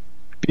to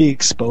be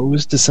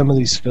exposed to some of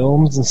these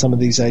films and some of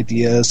these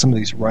ideas, some of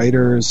these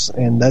writers,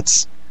 and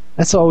that's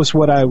always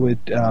what I would,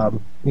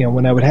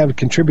 when I would have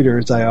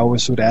contributors, I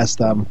always would ask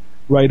them,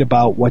 write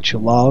about what you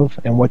love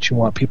and what you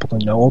want people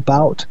to know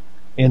about.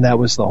 And that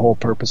was the whole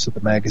purpose of the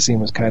magazine,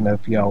 was kind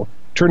of,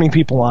 turning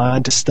people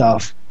on to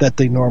stuff that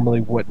they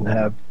normally wouldn't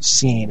have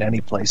seen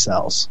anyplace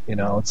else.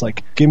 It's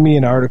like, give me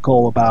an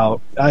article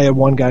about, I had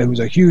one guy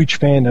who's a huge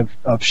fan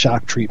of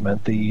Shock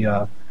Treatment,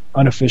 the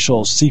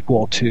unofficial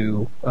sequel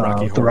to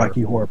the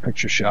Rocky Horror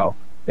Picture Show.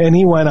 And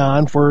he went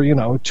on for,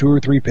 2 or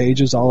 3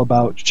 pages all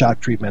about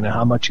Shock Treatment and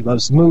how much he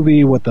loves the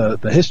movie, what the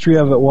history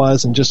of it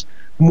was, and just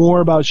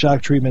more about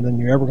Shock Treatment than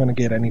you're ever going to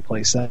get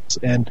anyplace else.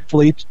 And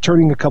hopefully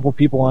turning a couple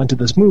people onto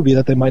this movie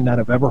that they might not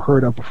have ever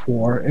heard of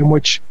before, and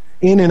which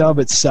in and of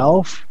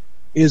itself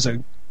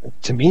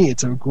to me,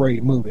 it's a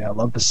great movie. I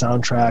love the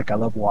soundtrack. I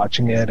love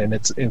watching it, and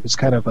it was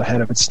kind of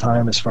ahead of its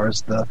time as far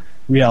as the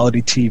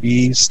reality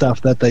TV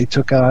stuff that they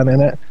took on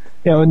in it.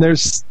 And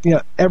there's,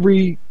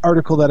 every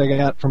article that I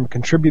got from a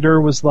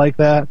contributor was like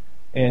that,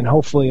 and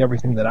hopefully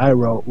everything that I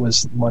wrote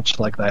was much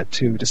like that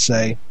too, to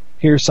say,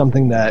 here's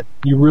something that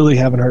you really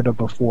haven't heard of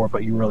before,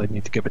 but you really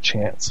need to give a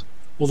chance.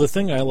 Well, the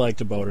thing I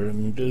liked about it,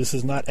 and this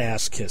is not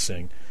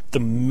ass-kissing,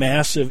 the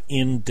massive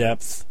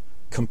in-depth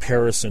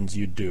comparisons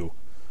you do.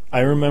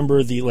 I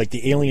remember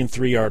the Alien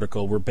 3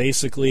 article where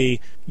basically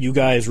you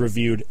guys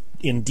reviewed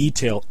in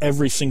detail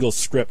every single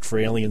script for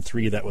Alien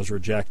 3 that was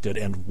rejected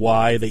and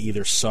why they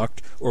either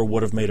sucked or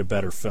would have made a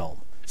better film.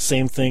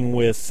 Same thing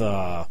with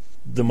the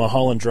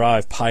Mulholland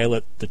Drive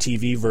pilot, the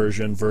TV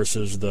version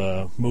versus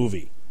the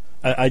movie.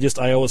 I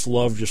always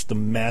loved just the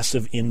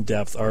massive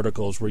in-depth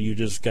articles where you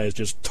guys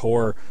just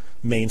tore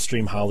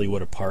mainstream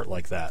Hollywood apart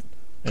like that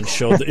and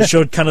it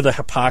showed kind of the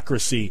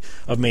hypocrisy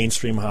of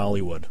mainstream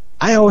Hollywood.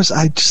 I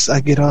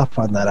get off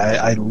on that.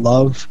 I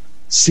love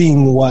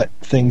seeing what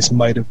things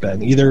might have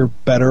been, either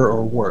better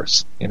or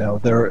worse.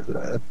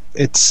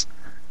 It's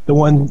the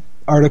one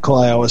article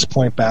I always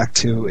point back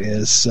to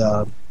is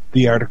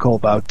the article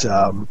about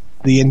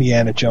the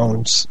Indiana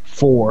Jones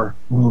 4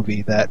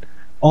 movie that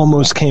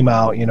almost came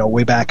out,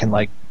 way back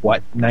in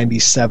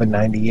 97,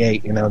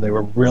 98. They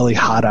were really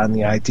hot on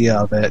the idea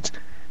of it,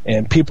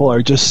 and people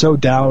are just so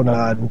down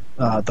on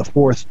the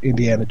 4th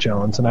Indiana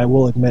Jones. And I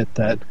will admit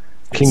that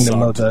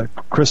Kingdom of the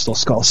Crystal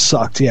Skull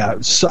sucked. Yeah,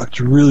 it sucked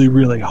really,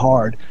 really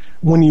hard.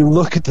 When you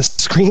look at the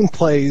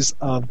screenplays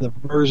of the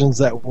versions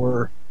that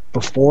were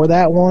before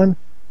that one,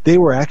 they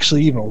were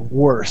actually even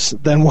worse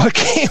than what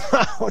came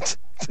out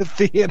to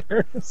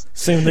theaters.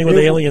 Same thing with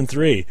Alien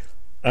 3.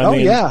 I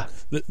mean, yeah.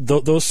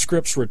 Those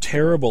scripts were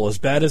terrible. As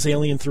bad as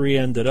Alien 3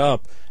 ended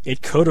up,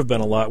 it could have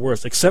been a lot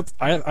worse. Except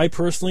I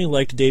personally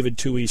liked David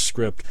Tui's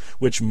script,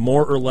 which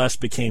more or less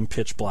became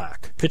Pitch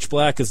Black. Pitch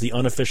Black is the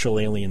unofficial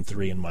Alien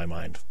 3 in my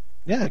mind.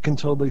 Yeah, I can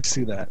totally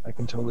see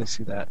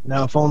that.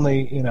 Now, if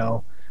only,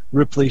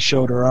 Ripley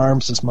showed her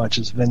arms as much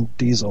as Vin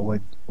Diesel,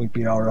 we'd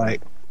be all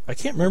right. I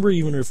can't remember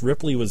even if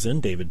Ripley was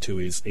in David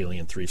Tui's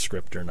Alien 3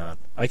 script or not.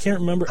 I can't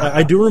remember.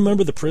 I do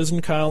remember the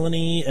prison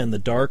colony and the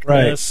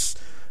darkness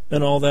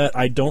and all that.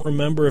 I don't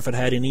remember if it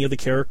had any of the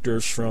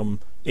characters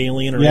from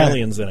Alien or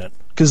Aliens in it.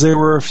 Because there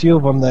were a few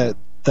of them that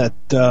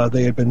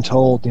they had been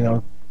told,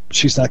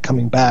 she's not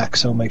coming back,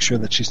 so make sure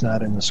that she's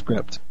not in the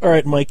script. All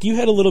right, Mike, you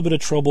had a little bit of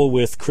trouble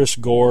with Chris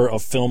Gore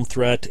of Film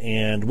Threat,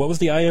 and what was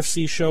the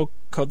IFC show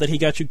that he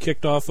got you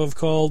kicked off of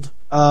called?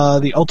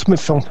 The Ultimate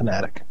Film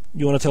Fanatic.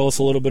 You want to tell us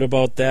a little bit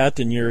about that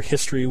and your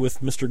history with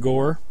Mr.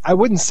 Gore? I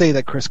wouldn't say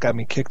that Chris got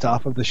me kicked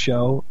off of the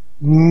show.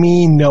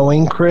 Me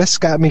knowing Chris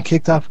got me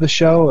kicked off of the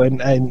show,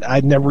 and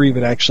I'd never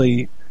even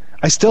actually...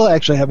 I still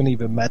actually haven't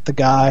even met the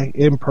guy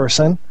in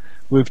person.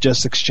 We've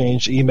just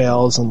exchanged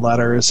emails and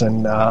letters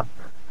and a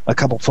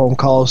couple phone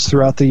calls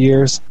throughout the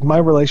years. My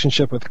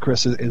relationship with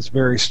Chris is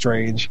very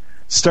strange.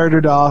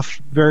 Started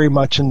off very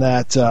much in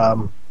that,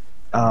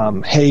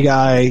 hey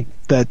guy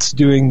that's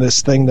doing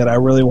this thing that I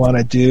really want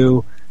to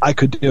do, I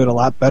could do it a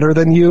lot better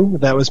than you.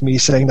 That was me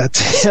saying that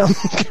to him,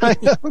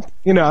 kind of.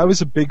 You know, I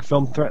was a big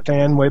Film Threat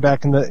fan way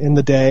back in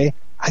the day.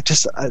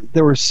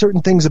 There were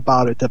certain things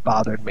about it that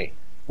bothered me.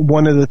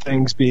 One of the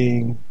things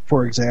being,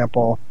 for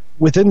example,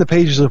 within the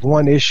pages of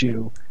one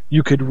issue,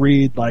 you could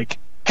read, like,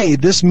 hey,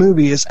 this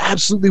movie is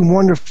absolutely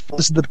wonderful.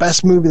 This is the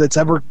best movie that's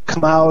ever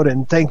come out,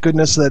 and thank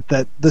goodness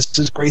that this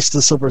has graced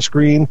the silver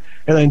screen.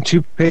 And then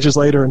 2 pages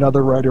later,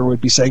 another writer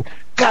would be saying,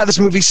 God, this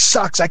movie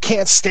sucks. I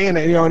can't stand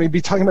it. You know, and he'd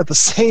be talking about the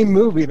same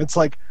movie. And it's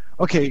like,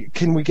 okay,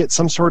 can we get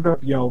some sort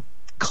of, you know,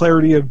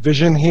 clarity of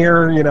vision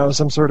here? You know,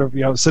 some sort of,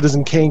 you know,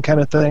 Citizen Kane kind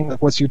of thing.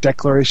 Like, what's your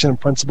declaration of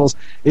principles?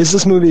 Is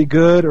this movie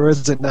good or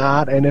is it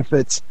not? And if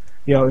it's,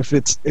 you know,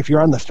 if you're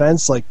on the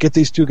fence, like, get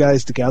these 2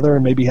 guys together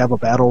and maybe have a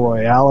battle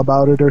royale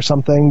about it or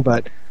something.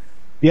 But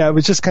yeah, it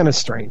was just kind of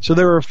strange. So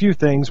there were a few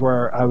things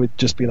where I would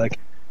just be like,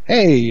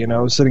 hey, you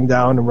know, sitting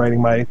down and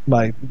writing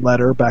my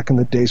letter back in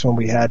the days when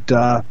we had,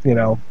 you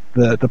know,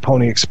 the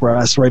Pony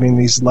Express, writing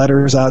these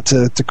letters out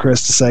to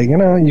Chris to say, you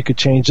know, you could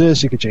change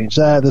this, you could change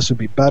that, this would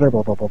be better,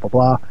 blah, blah, blah, blah,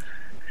 blah.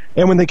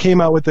 And when they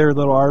came out with their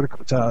little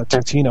article to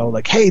Tarantino,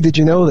 like, hey, did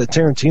you know that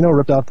Tarantino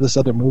ripped off this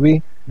other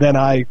movie? Then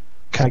I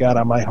kind of got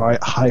on my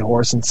high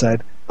horse and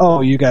said,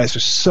 oh, you guys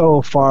are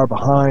so far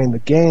behind the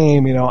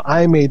game. You know,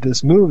 I made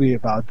this movie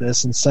about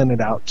this and sent it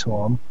out to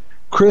him.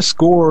 Chris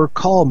Gore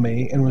called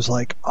me and was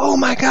like, oh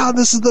my God,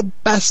 this is the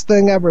best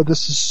thing ever.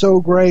 This is so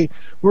great.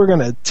 We're going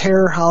to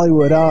tear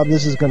Hollywood up.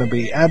 This is going to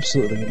be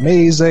absolutely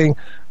amazing.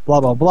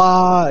 Blah, blah,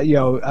 blah. You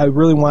know, I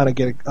really want to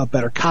get a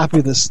better copy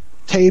of this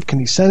tape. Can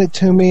you send it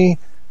to me?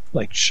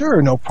 Like,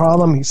 sure, no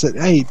problem. He said,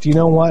 hey, do you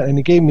know what? And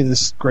he gave me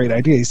this great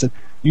idea. He said,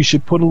 you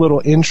should put a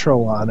little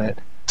intro on it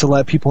to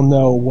let people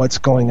know what's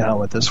going on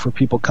with this for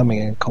people coming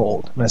in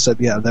cold. And I said,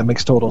 yeah, that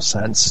makes total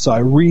sense. So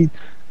I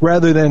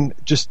rather than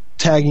just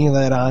tagging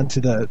that on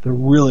to the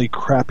really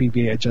crappy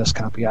VHS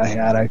copy I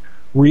had, I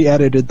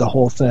re-edited the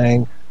whole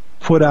thing,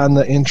 put on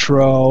the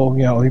intro.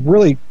 You know, he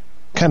really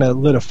kind of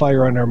lit a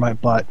fire under my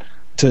butt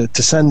to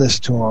send this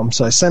to him.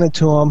 So I sent it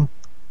to him,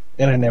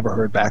 and I never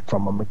heard back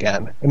from him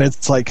again. And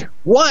it's like,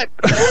 what?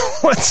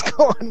 What's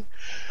going on?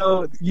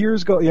 So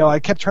years ago, you know, I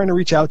kept trying to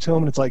reach out to him,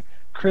 and it's like,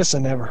 Chris, I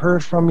never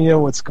heard from you.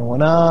 What's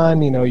going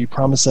on? You know, you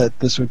promised that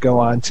this would go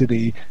on to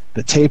the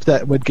tape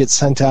that would get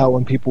sent out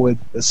when people would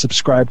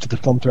subscribe to the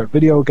Film Threat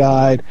Video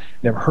Guide.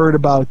 Never heard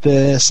about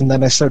this. And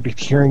then I started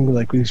hearing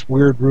like these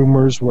weird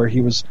rumors where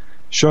he was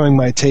showing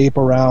my tape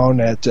around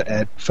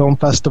at film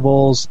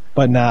festivals,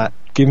 but not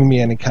giving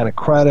me any kind of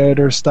credit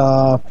or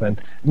stuff.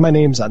 And my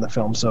name's on the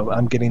film, so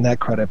I'm getting that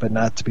credit, but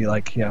not to be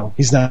like, you know,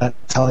 he's not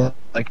telling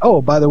like,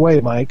 oh, by the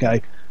way, Mike,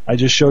 I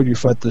just showed you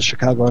at the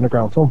Chicago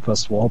Underground Film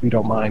Festival. Hope you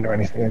don't mind or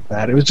anything like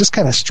that. It was just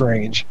kind of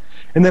strange.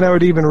 And then I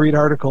would even read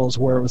articles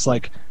where it was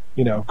like,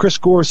 you know, Chris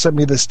Gore sent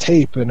me this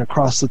tape, and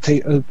across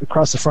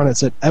the front it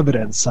said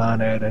evidence on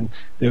it, and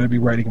they would be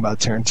writing about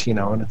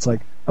Tarantino. And it's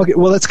like, okay,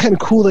 well, that's kind of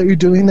cool that you're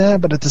doing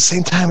that, but at the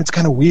same time, it's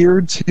kind of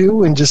weird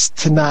too, and just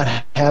to not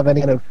have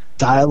any kind of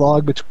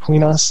dialogue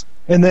between us.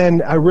 And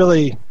then I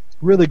really,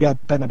 really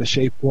got bent out of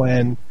shape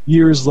when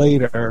years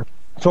later,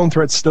 Film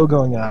Threat's still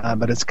going on,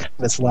 but it's kind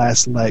of its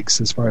last legs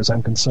as far as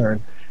I'm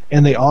concerned.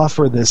 And they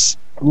offer this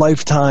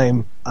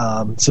lifetime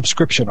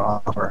subscription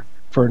offer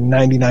for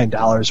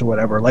 $99 or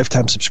whatever,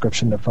 lifetime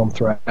subscription to Film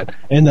Threat.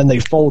 And then they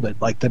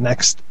folded like the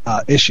next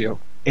issue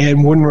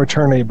and wouldn't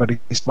return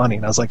anybody's money.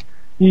 And I was like,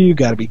 you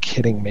got to be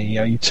kidding me. You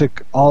know, you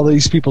took all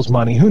these people's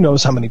money. Who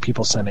knows how many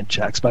people sent in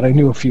checks, but I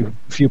knew a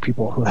few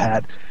people who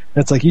had.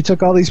 And it's like, you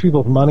took all these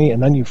people's money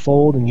and then you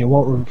fold and you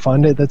won't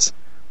refund it. That's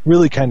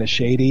really kind of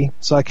shady.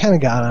 So I kind of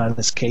got on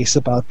this case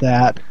about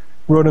that,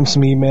 wrote him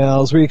some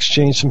emails. We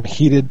exchanged some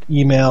heated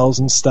emails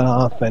and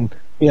stuff. And,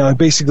 you know, he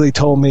basically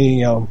told me,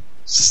 you know,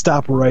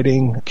 stop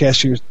writing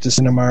cashiers to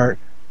Cinemark,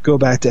 go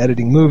back to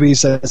editing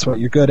movies. That's what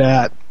you're good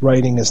at.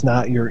 Writing is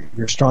not your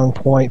strong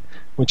point,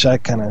 which I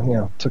kind of, you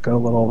know, took a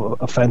little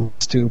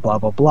offense to, blah,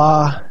 blah,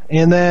 blah.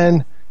 And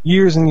then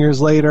years and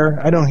years later,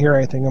 I don't hear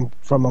anything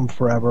from him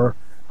forever.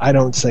 I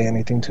don't say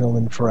anything to him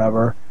in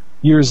forever.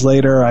 Years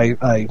later,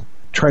 I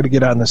try to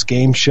get on this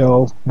game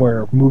show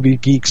where movie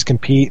geeks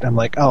compete. I'm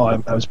like,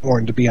 oh, I was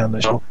born to be on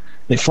the show.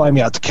 They fly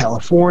me out to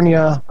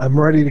California. I'm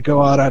ready to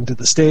go out onto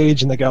the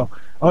stage, and they go,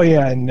 oh,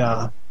 yeah, and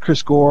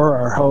Chris Gore,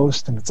 our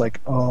host, and it's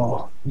like,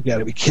 oh, you got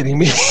to be kidding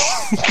me.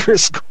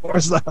 Chris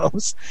Gore's the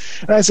host.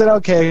 And I said,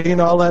 okay,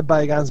 I'll let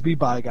bygones be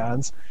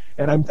bygones.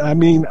 And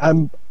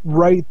I'm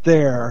right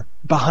there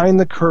behind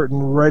the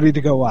curtain, ready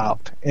to go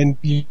out. And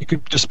you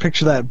could just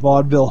picture that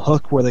vaudeville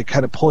hook where they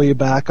kind of pull you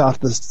back off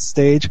the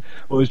stage.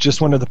 It was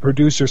just one of the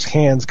producer's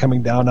hands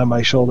coming down on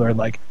my shoulder and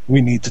like,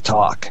 we need to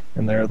talk.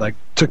 And they're like,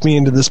 took me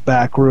into this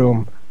back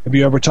room. Have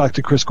you ever talked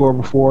to Chris Gore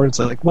before? It's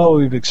like, well,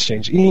 we've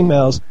exchanged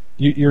emails.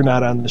 You're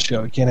not on the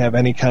show. You can't have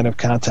any kind of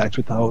contact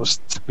with the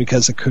host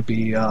because it could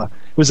be, it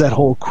was that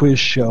whole quiz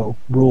show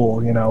rule,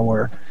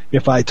 where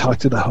if I talk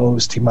to the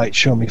host, he might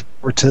show me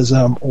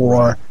favoritism,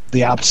 or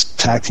the opposite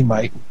tact, he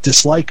might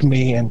dislike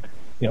me and,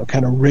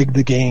 kind of rig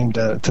the game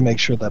to make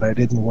sure that I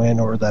didn't win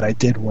or that I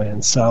did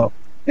win. So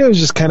it was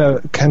just kind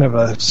of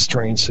a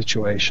strange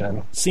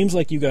situation. Seems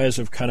like you guys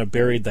have kind of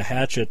buried the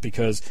hatchet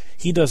because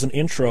he does an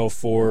intro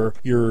for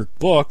your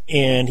book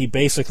and he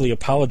basically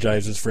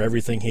apologizes for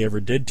everything he ever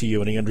did to you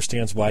and he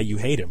understands why you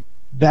hate him.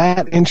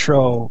 That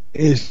intro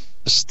is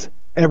just,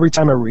 every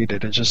time I read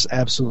it, it just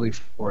absolutely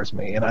floors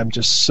me, and I'm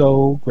just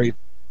so grateful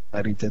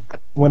that he did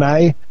that. When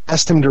I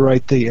asked him to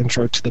write the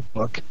intro to the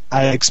book,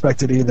 I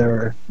expected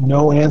either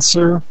no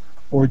answer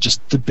or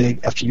just the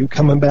big FU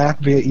coming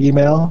back via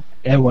email.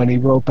 And when he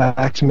wrote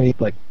back to me,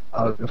 like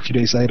a few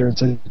days later, and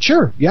said,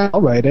 "Sure, yeah,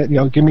 I'll write it.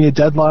 Give me a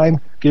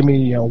deadline, give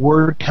me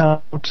word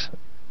count,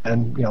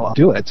 and I'll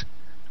do it."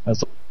 I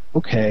was like,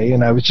 okay,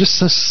 and I was just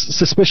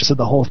suspicious of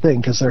the whole thing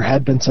because there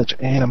had been such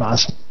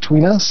animosity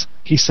between us.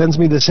 He sends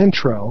me this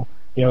intro.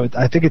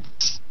 I think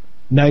it's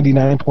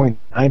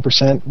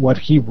 99.9% what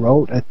he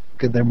wrote.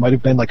 There might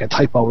have been like a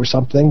typo or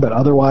something, but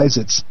otherwise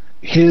it's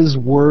his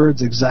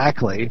words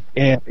exactly.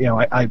 And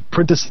I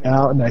print this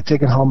out and I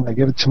take it home and I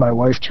give it to my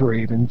wife to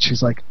read, and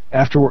she's like,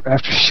 after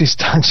she's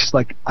done, she's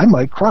like, I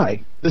might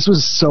cry. This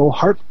was so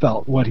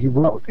heartfelt what he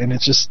wrote, and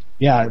it's just,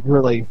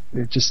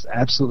 it just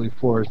absolutely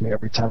floors me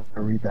every time I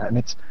read that. And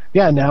it's,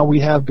 now we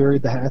have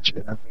buried the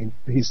hatchet. I mean,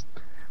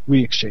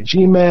 we exchange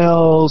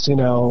emails,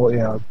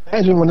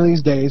 imagine one of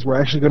these days we're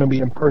actually going to be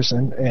in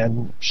person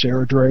and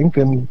share a drink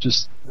and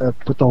just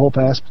put the whole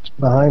past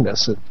behind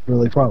us. It's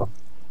really fun.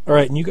 All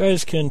right, and you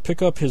guys can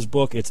pick up his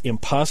book. It's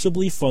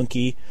Impossibly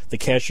Funky, The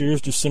Cashiers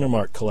du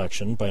Cinemark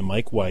Collection by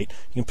Mike White.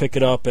 You can pick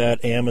it up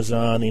at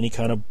Amazon, any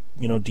kind of,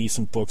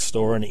 decent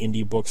bookstore, an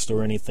indie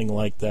bookstore, anything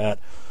like that.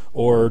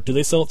 Or do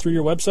they sell it through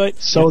your website?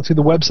 Sell it through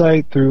the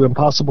website, through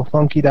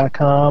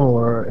impossiblefunky.com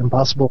or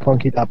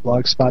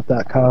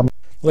impossiblefunky.blogspot.com.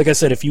 Like I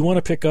said, if you want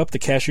to pick up The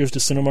Cashiers du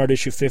Cinemark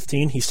issue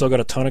 15, he's still got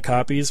a ton of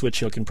copies, which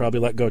he can probably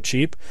let go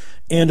cheap.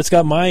 And it's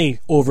got my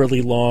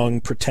overly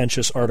long,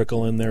 pretentious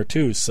article in there,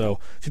 too. So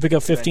if you pick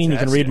up 15, Fantastic. You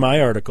can read my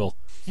article.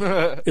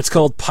 It's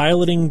called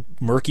Piloting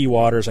Murky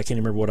Waters. I can't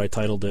remember what I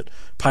titled it.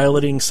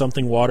 Piloting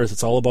Something Waters.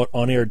 It's all about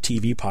unaired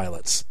TV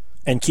pilots.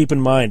 And keep in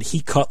mind,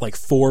 he cut like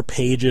 4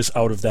 pages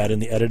out of that in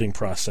the editing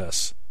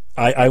process.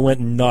 I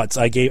went nuts.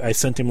 I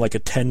sent him like a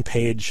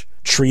 10-page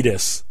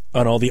treatise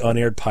on all the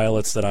unaired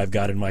pilots that I've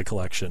got in my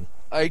collection.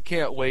 I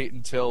can't wait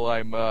until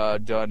I'm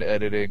done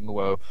editing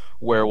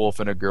Werewolf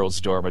in a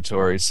Girl's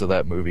Dormitory so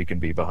that movie can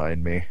be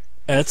behind me.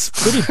 It's a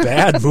pretty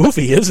bad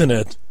movie, isn't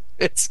it?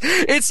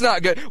 It's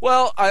not good.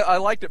 Well, I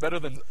liked it better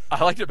than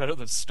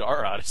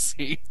Star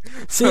Odyssey.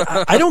 See,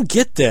 I don't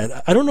get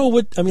that. I don't know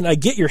what I mean. I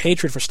get your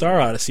hatred for Star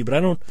Odyssey, but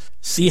I don't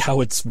see how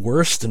it's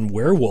worse than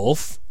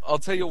Werewolf. I'll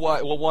tell you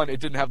why. Well, one,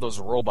 it didn't have those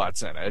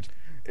robots in it.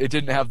 It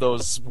didn't have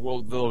those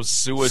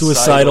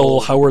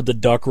suicidal Howard the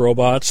Duck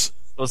robots.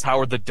 Those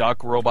Howard the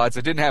Duck robots.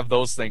 It didn't have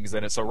those things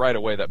in it, so right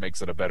away that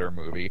makes it a better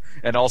movie.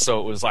 And also,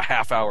 it was a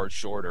half hour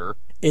shorter.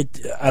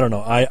 I don't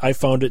know. I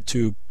found it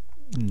to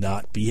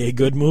not be a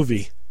good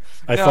movie.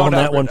 I found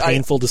that one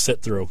painful to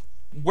sit through.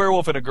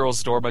 Werewolf in a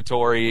Girl's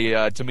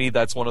Dormitory, to me,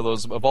 that's one of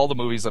those, of all the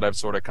movies that I've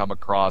sort of come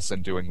across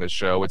in doing this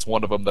show, it's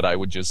one of them that I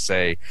would just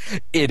say,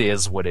 it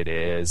is what it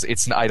is.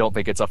 I don't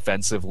think it's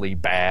offensively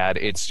bad.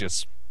 It's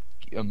just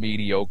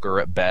mediocre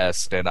at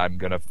best, and I'm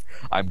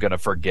gonna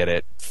forget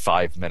it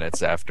 5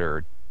 minutes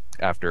after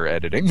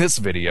editing this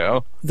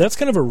video. That's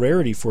kind of a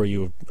rarity for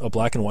you, a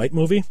black and white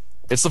movie.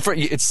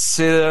 It's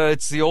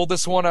the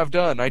oldest one I've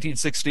done,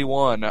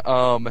 1961.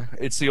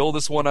 It's the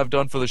oldest one I've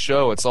done for the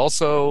show. It's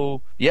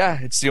also,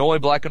 it's the only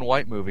black and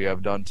white movie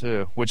I've done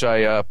too, which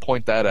I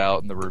point that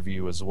out in the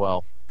review as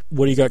well.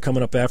 What do you got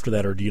coming up after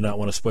that, or do you not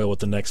want to spoil what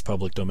the next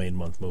Public Domain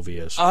Month movie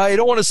is? I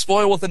don't want to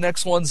spoil what the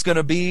next one's going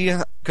to be,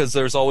 because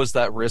there's always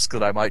that risk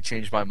that I might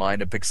change my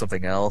mind and pick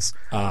something else.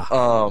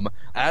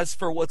 As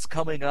for what's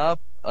coming up,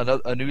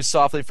 a new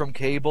Softly from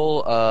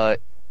Cable.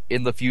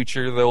 In the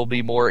future, there will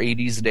be more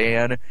 80s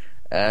Dan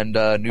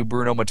and new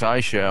Bruno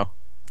Mattei show.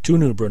 2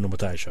 new Bruno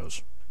Mattei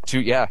shows.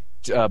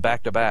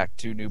 Back to back,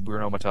 2 new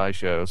Bruno Mattei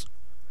shows.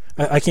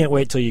 I can't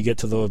wait till you get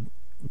to the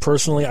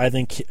personally, I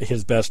think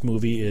his best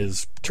movie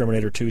is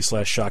Terminator 2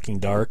 / Shocking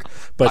Dark.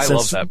 But I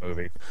love that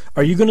movie.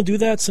 Are you going to do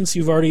that since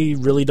you've already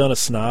really done a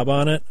snob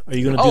on it? Are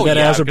you going to do that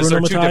as a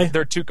Bruno Mattei?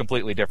 They're two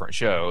completely different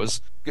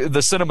shows.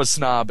 The Cinema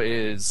Snob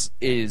is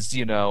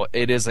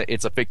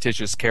it's a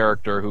fictitious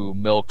character who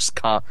milks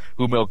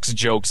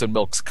jokes and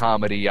milks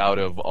comedy out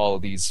of all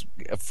of these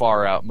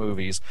far out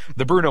movies.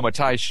 The Bruno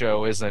Mattei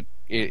show is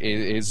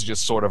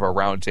just sort of a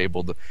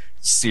roundtable,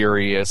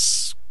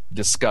 serious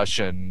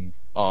discussion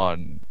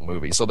on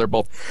movies. So they're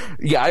both,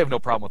 I have no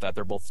problem with that.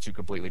 They're both two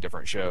completely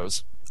different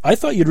shows. I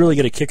thought you'd really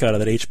get a kick out of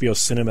that HBO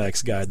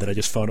Cinemax guide that I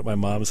just found at my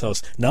mom's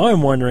house. Now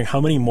I'm wondering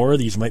how many more of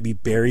these might be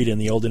buried in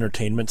the old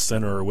entertainment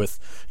center with,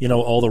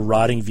 all the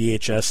rotting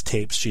VHS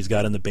tapes she's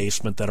got in the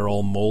basement that are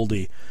all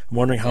moldy. I'm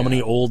wondering how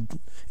many old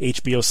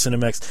HBO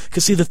Cinemax...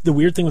 Because see, the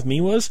weird thing with me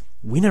was,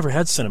 we never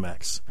had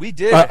Cinemax. We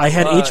did. I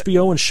had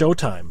HBO and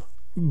Showtime,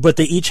 but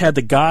they each had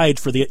the guide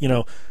for the,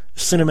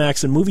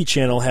 Cinemax and Movie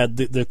Channel had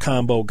the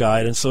combo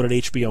guide, and so did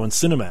HBO and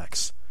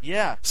Cinemax.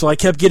 Yeah. So I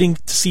kept getting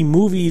to see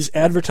movies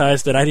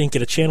advertised that I didn't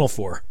get a channel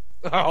for.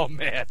 Oh,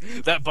 man.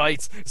 That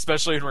bites,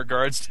 especially in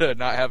regards to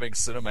not having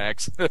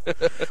Cinemax.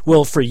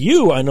 Well, for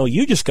you, I know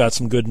you just got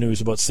some good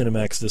news about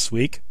Cinemax this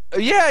week.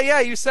 Yeah,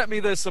 you sent me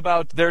this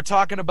about, they're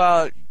talking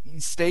about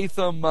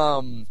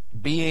Statham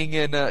being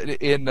in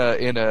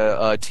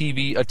a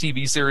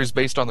TV series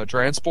based on The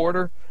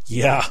Transporter.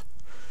 Yeah.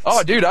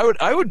 Oh, dude,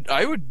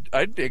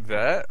 I'd dig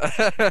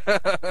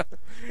that.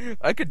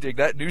 I could dig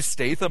that. New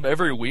Statham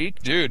every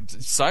week. Dude,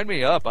 sign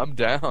me up. I'm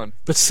down.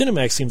 But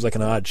Cinemax seems like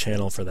an odd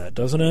channel for that,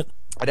 doesn't it?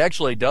 It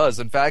actually does.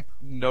 In fact,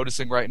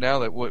 noticing right now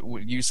that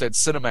what you said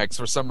Cinemax,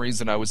 for some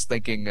reason I was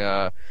thinking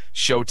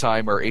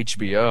Showtime or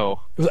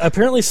HBO.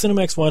 Apparently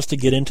Cinemax wants to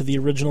get into the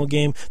original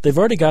game. They've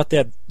already got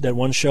that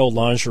one show,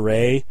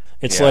 Lingerie.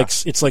 It's like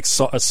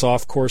a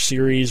softcore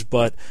series,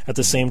 but at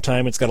the same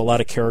time it's got a lot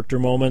of character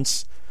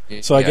moments.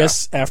 So I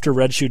guess after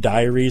Red Shoe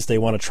Diaries, they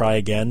want to try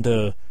again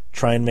to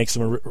try and make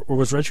some... Or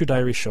was Red Shoe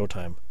Diaries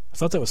Showtime? I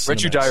thought that was Cinemax.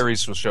 Red Shoe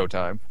Diaries was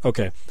Showtime.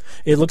 Okay.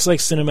 It looks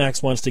like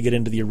Cinemax wants to get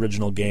into the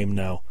original game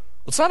now.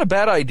 It's not a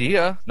bad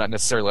idea. Not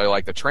necessarily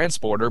like The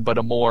Transporter, but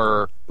a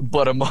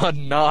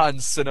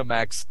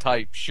non-Cinemax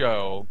type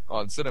show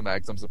on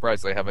Cinemax. I'm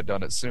surprised they haven't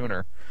done it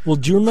sooner. Well,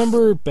 do you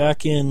remember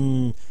back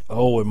in...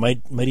 it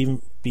might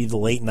even be the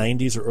late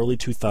 90s or early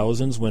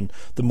 2000s when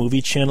the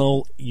Movie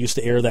Channel used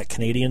to air that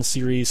Canadian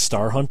series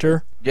Star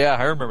Hunter? Yeah,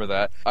 I remember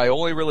that. I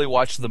only really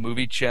watched the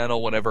Movie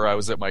Channel whenever I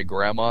was at my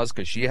grandma's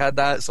because she had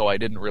that, so I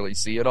didn't really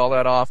see it all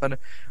that often.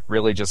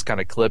 Really just kind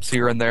of clips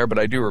here and there, but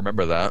I do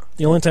remember that.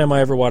 The only time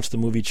I ever watched the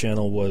Movie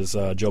Channel was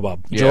Joe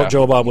Bob. Yeah.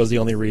 Joe Bob was the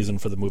only reason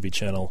for the Movie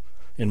Channel,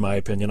 in my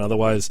opinion.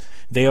 Otherwise,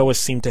 they always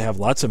seem to have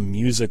lots of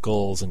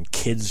musicals and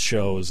kids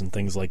shows and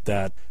things like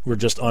that were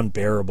just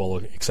unbearable,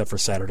 except for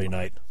Saturday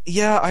night.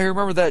 Yeah, I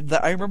remember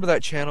that. I remember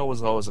that channel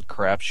was always a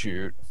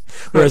crapshoot.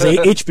 Whereas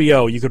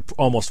HBO, you could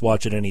almost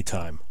watch it any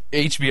time.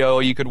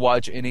 HBO, you could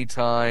watch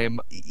anytime,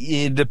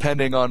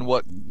 depending on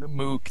what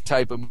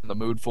type of the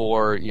mood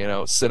for.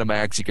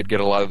 Cinemax, you could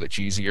get a lot of the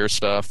cheesier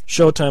stuff.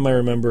 Showtime, I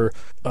remember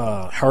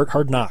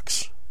Hard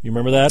Knocks. You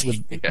remember that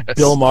with Yes.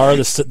 Bill Maher,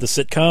 the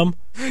sitcom?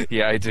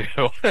 Yeah, I do.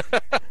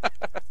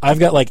 I've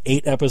got like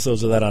 8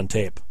 episodes of that on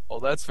tape. Oh,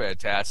 that's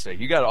fantastic.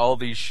 You got all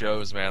these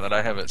shows, man, that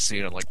I haven't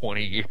seen in like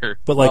 20 years.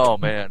 But oh,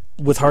 man.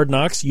 With Hard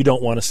Knocks, you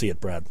don't want to see it,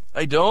 Brad.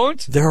 I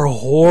don't? They're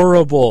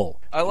horrible.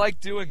 I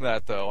like doing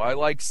that, though. I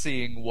like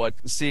seeing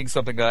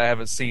something that I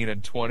haven't seen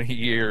in 20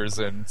 years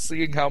and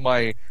seeing how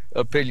my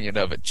opinion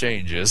of it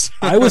changes.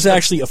 I was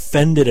actually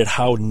offended at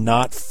how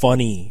not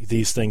funny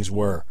these things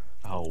were.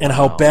 Oh, wow. And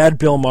how bad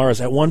Bill Maher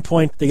is. At one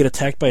point, they get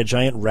attacked by a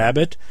giant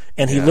rabbit,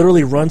 and he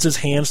literally runs his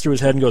hands through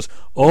his head and goes,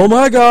 "Oh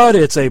my God,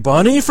 it's a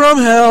bunny from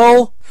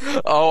hell!"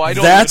 Oh, I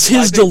don't. That's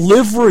his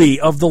delivery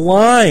of the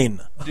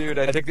line. Dude,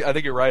 I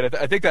think you're right.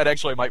 I think that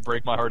actually might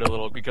break my heart a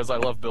little because I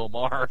love Bill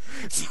Maher.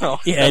 So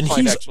yeah, and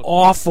he's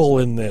awful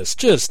in this,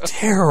 just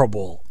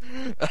terrible.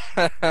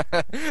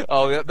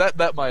 Oh,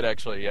 that might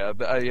actually,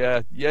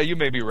 yeah. You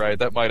may be right.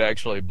 That might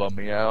actually bum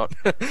me out.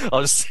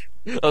 I'll just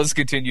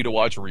continue to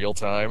watch Real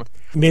Time.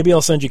 Maybe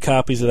I'll send you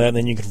copies of that, and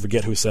then you can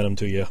forget who sent them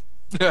to you.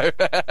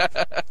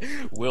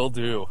 Will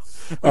do.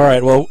 All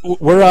right, well,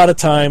 we're out of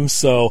time,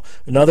 so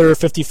another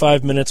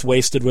 55 minutes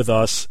wasted with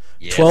us.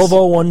 Yes.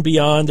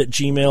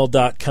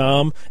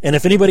 1201beyond@gmail.com. And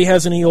if anybody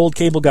has any old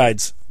cable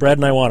guides, Brad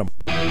and I want them.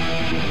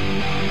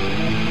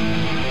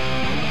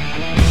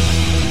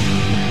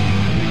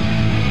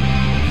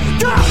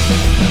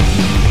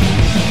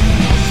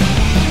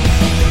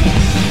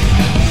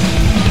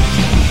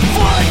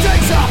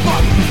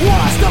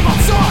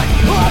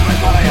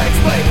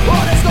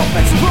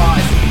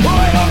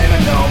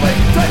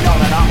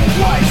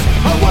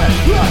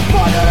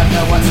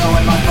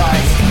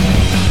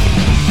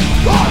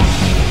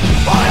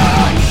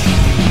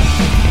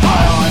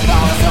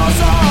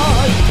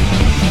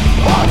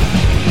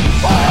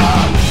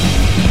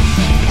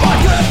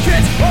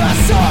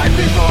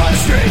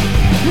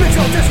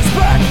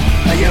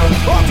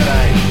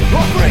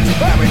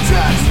 Every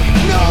chance,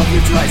 no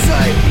future I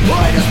say,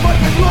 I just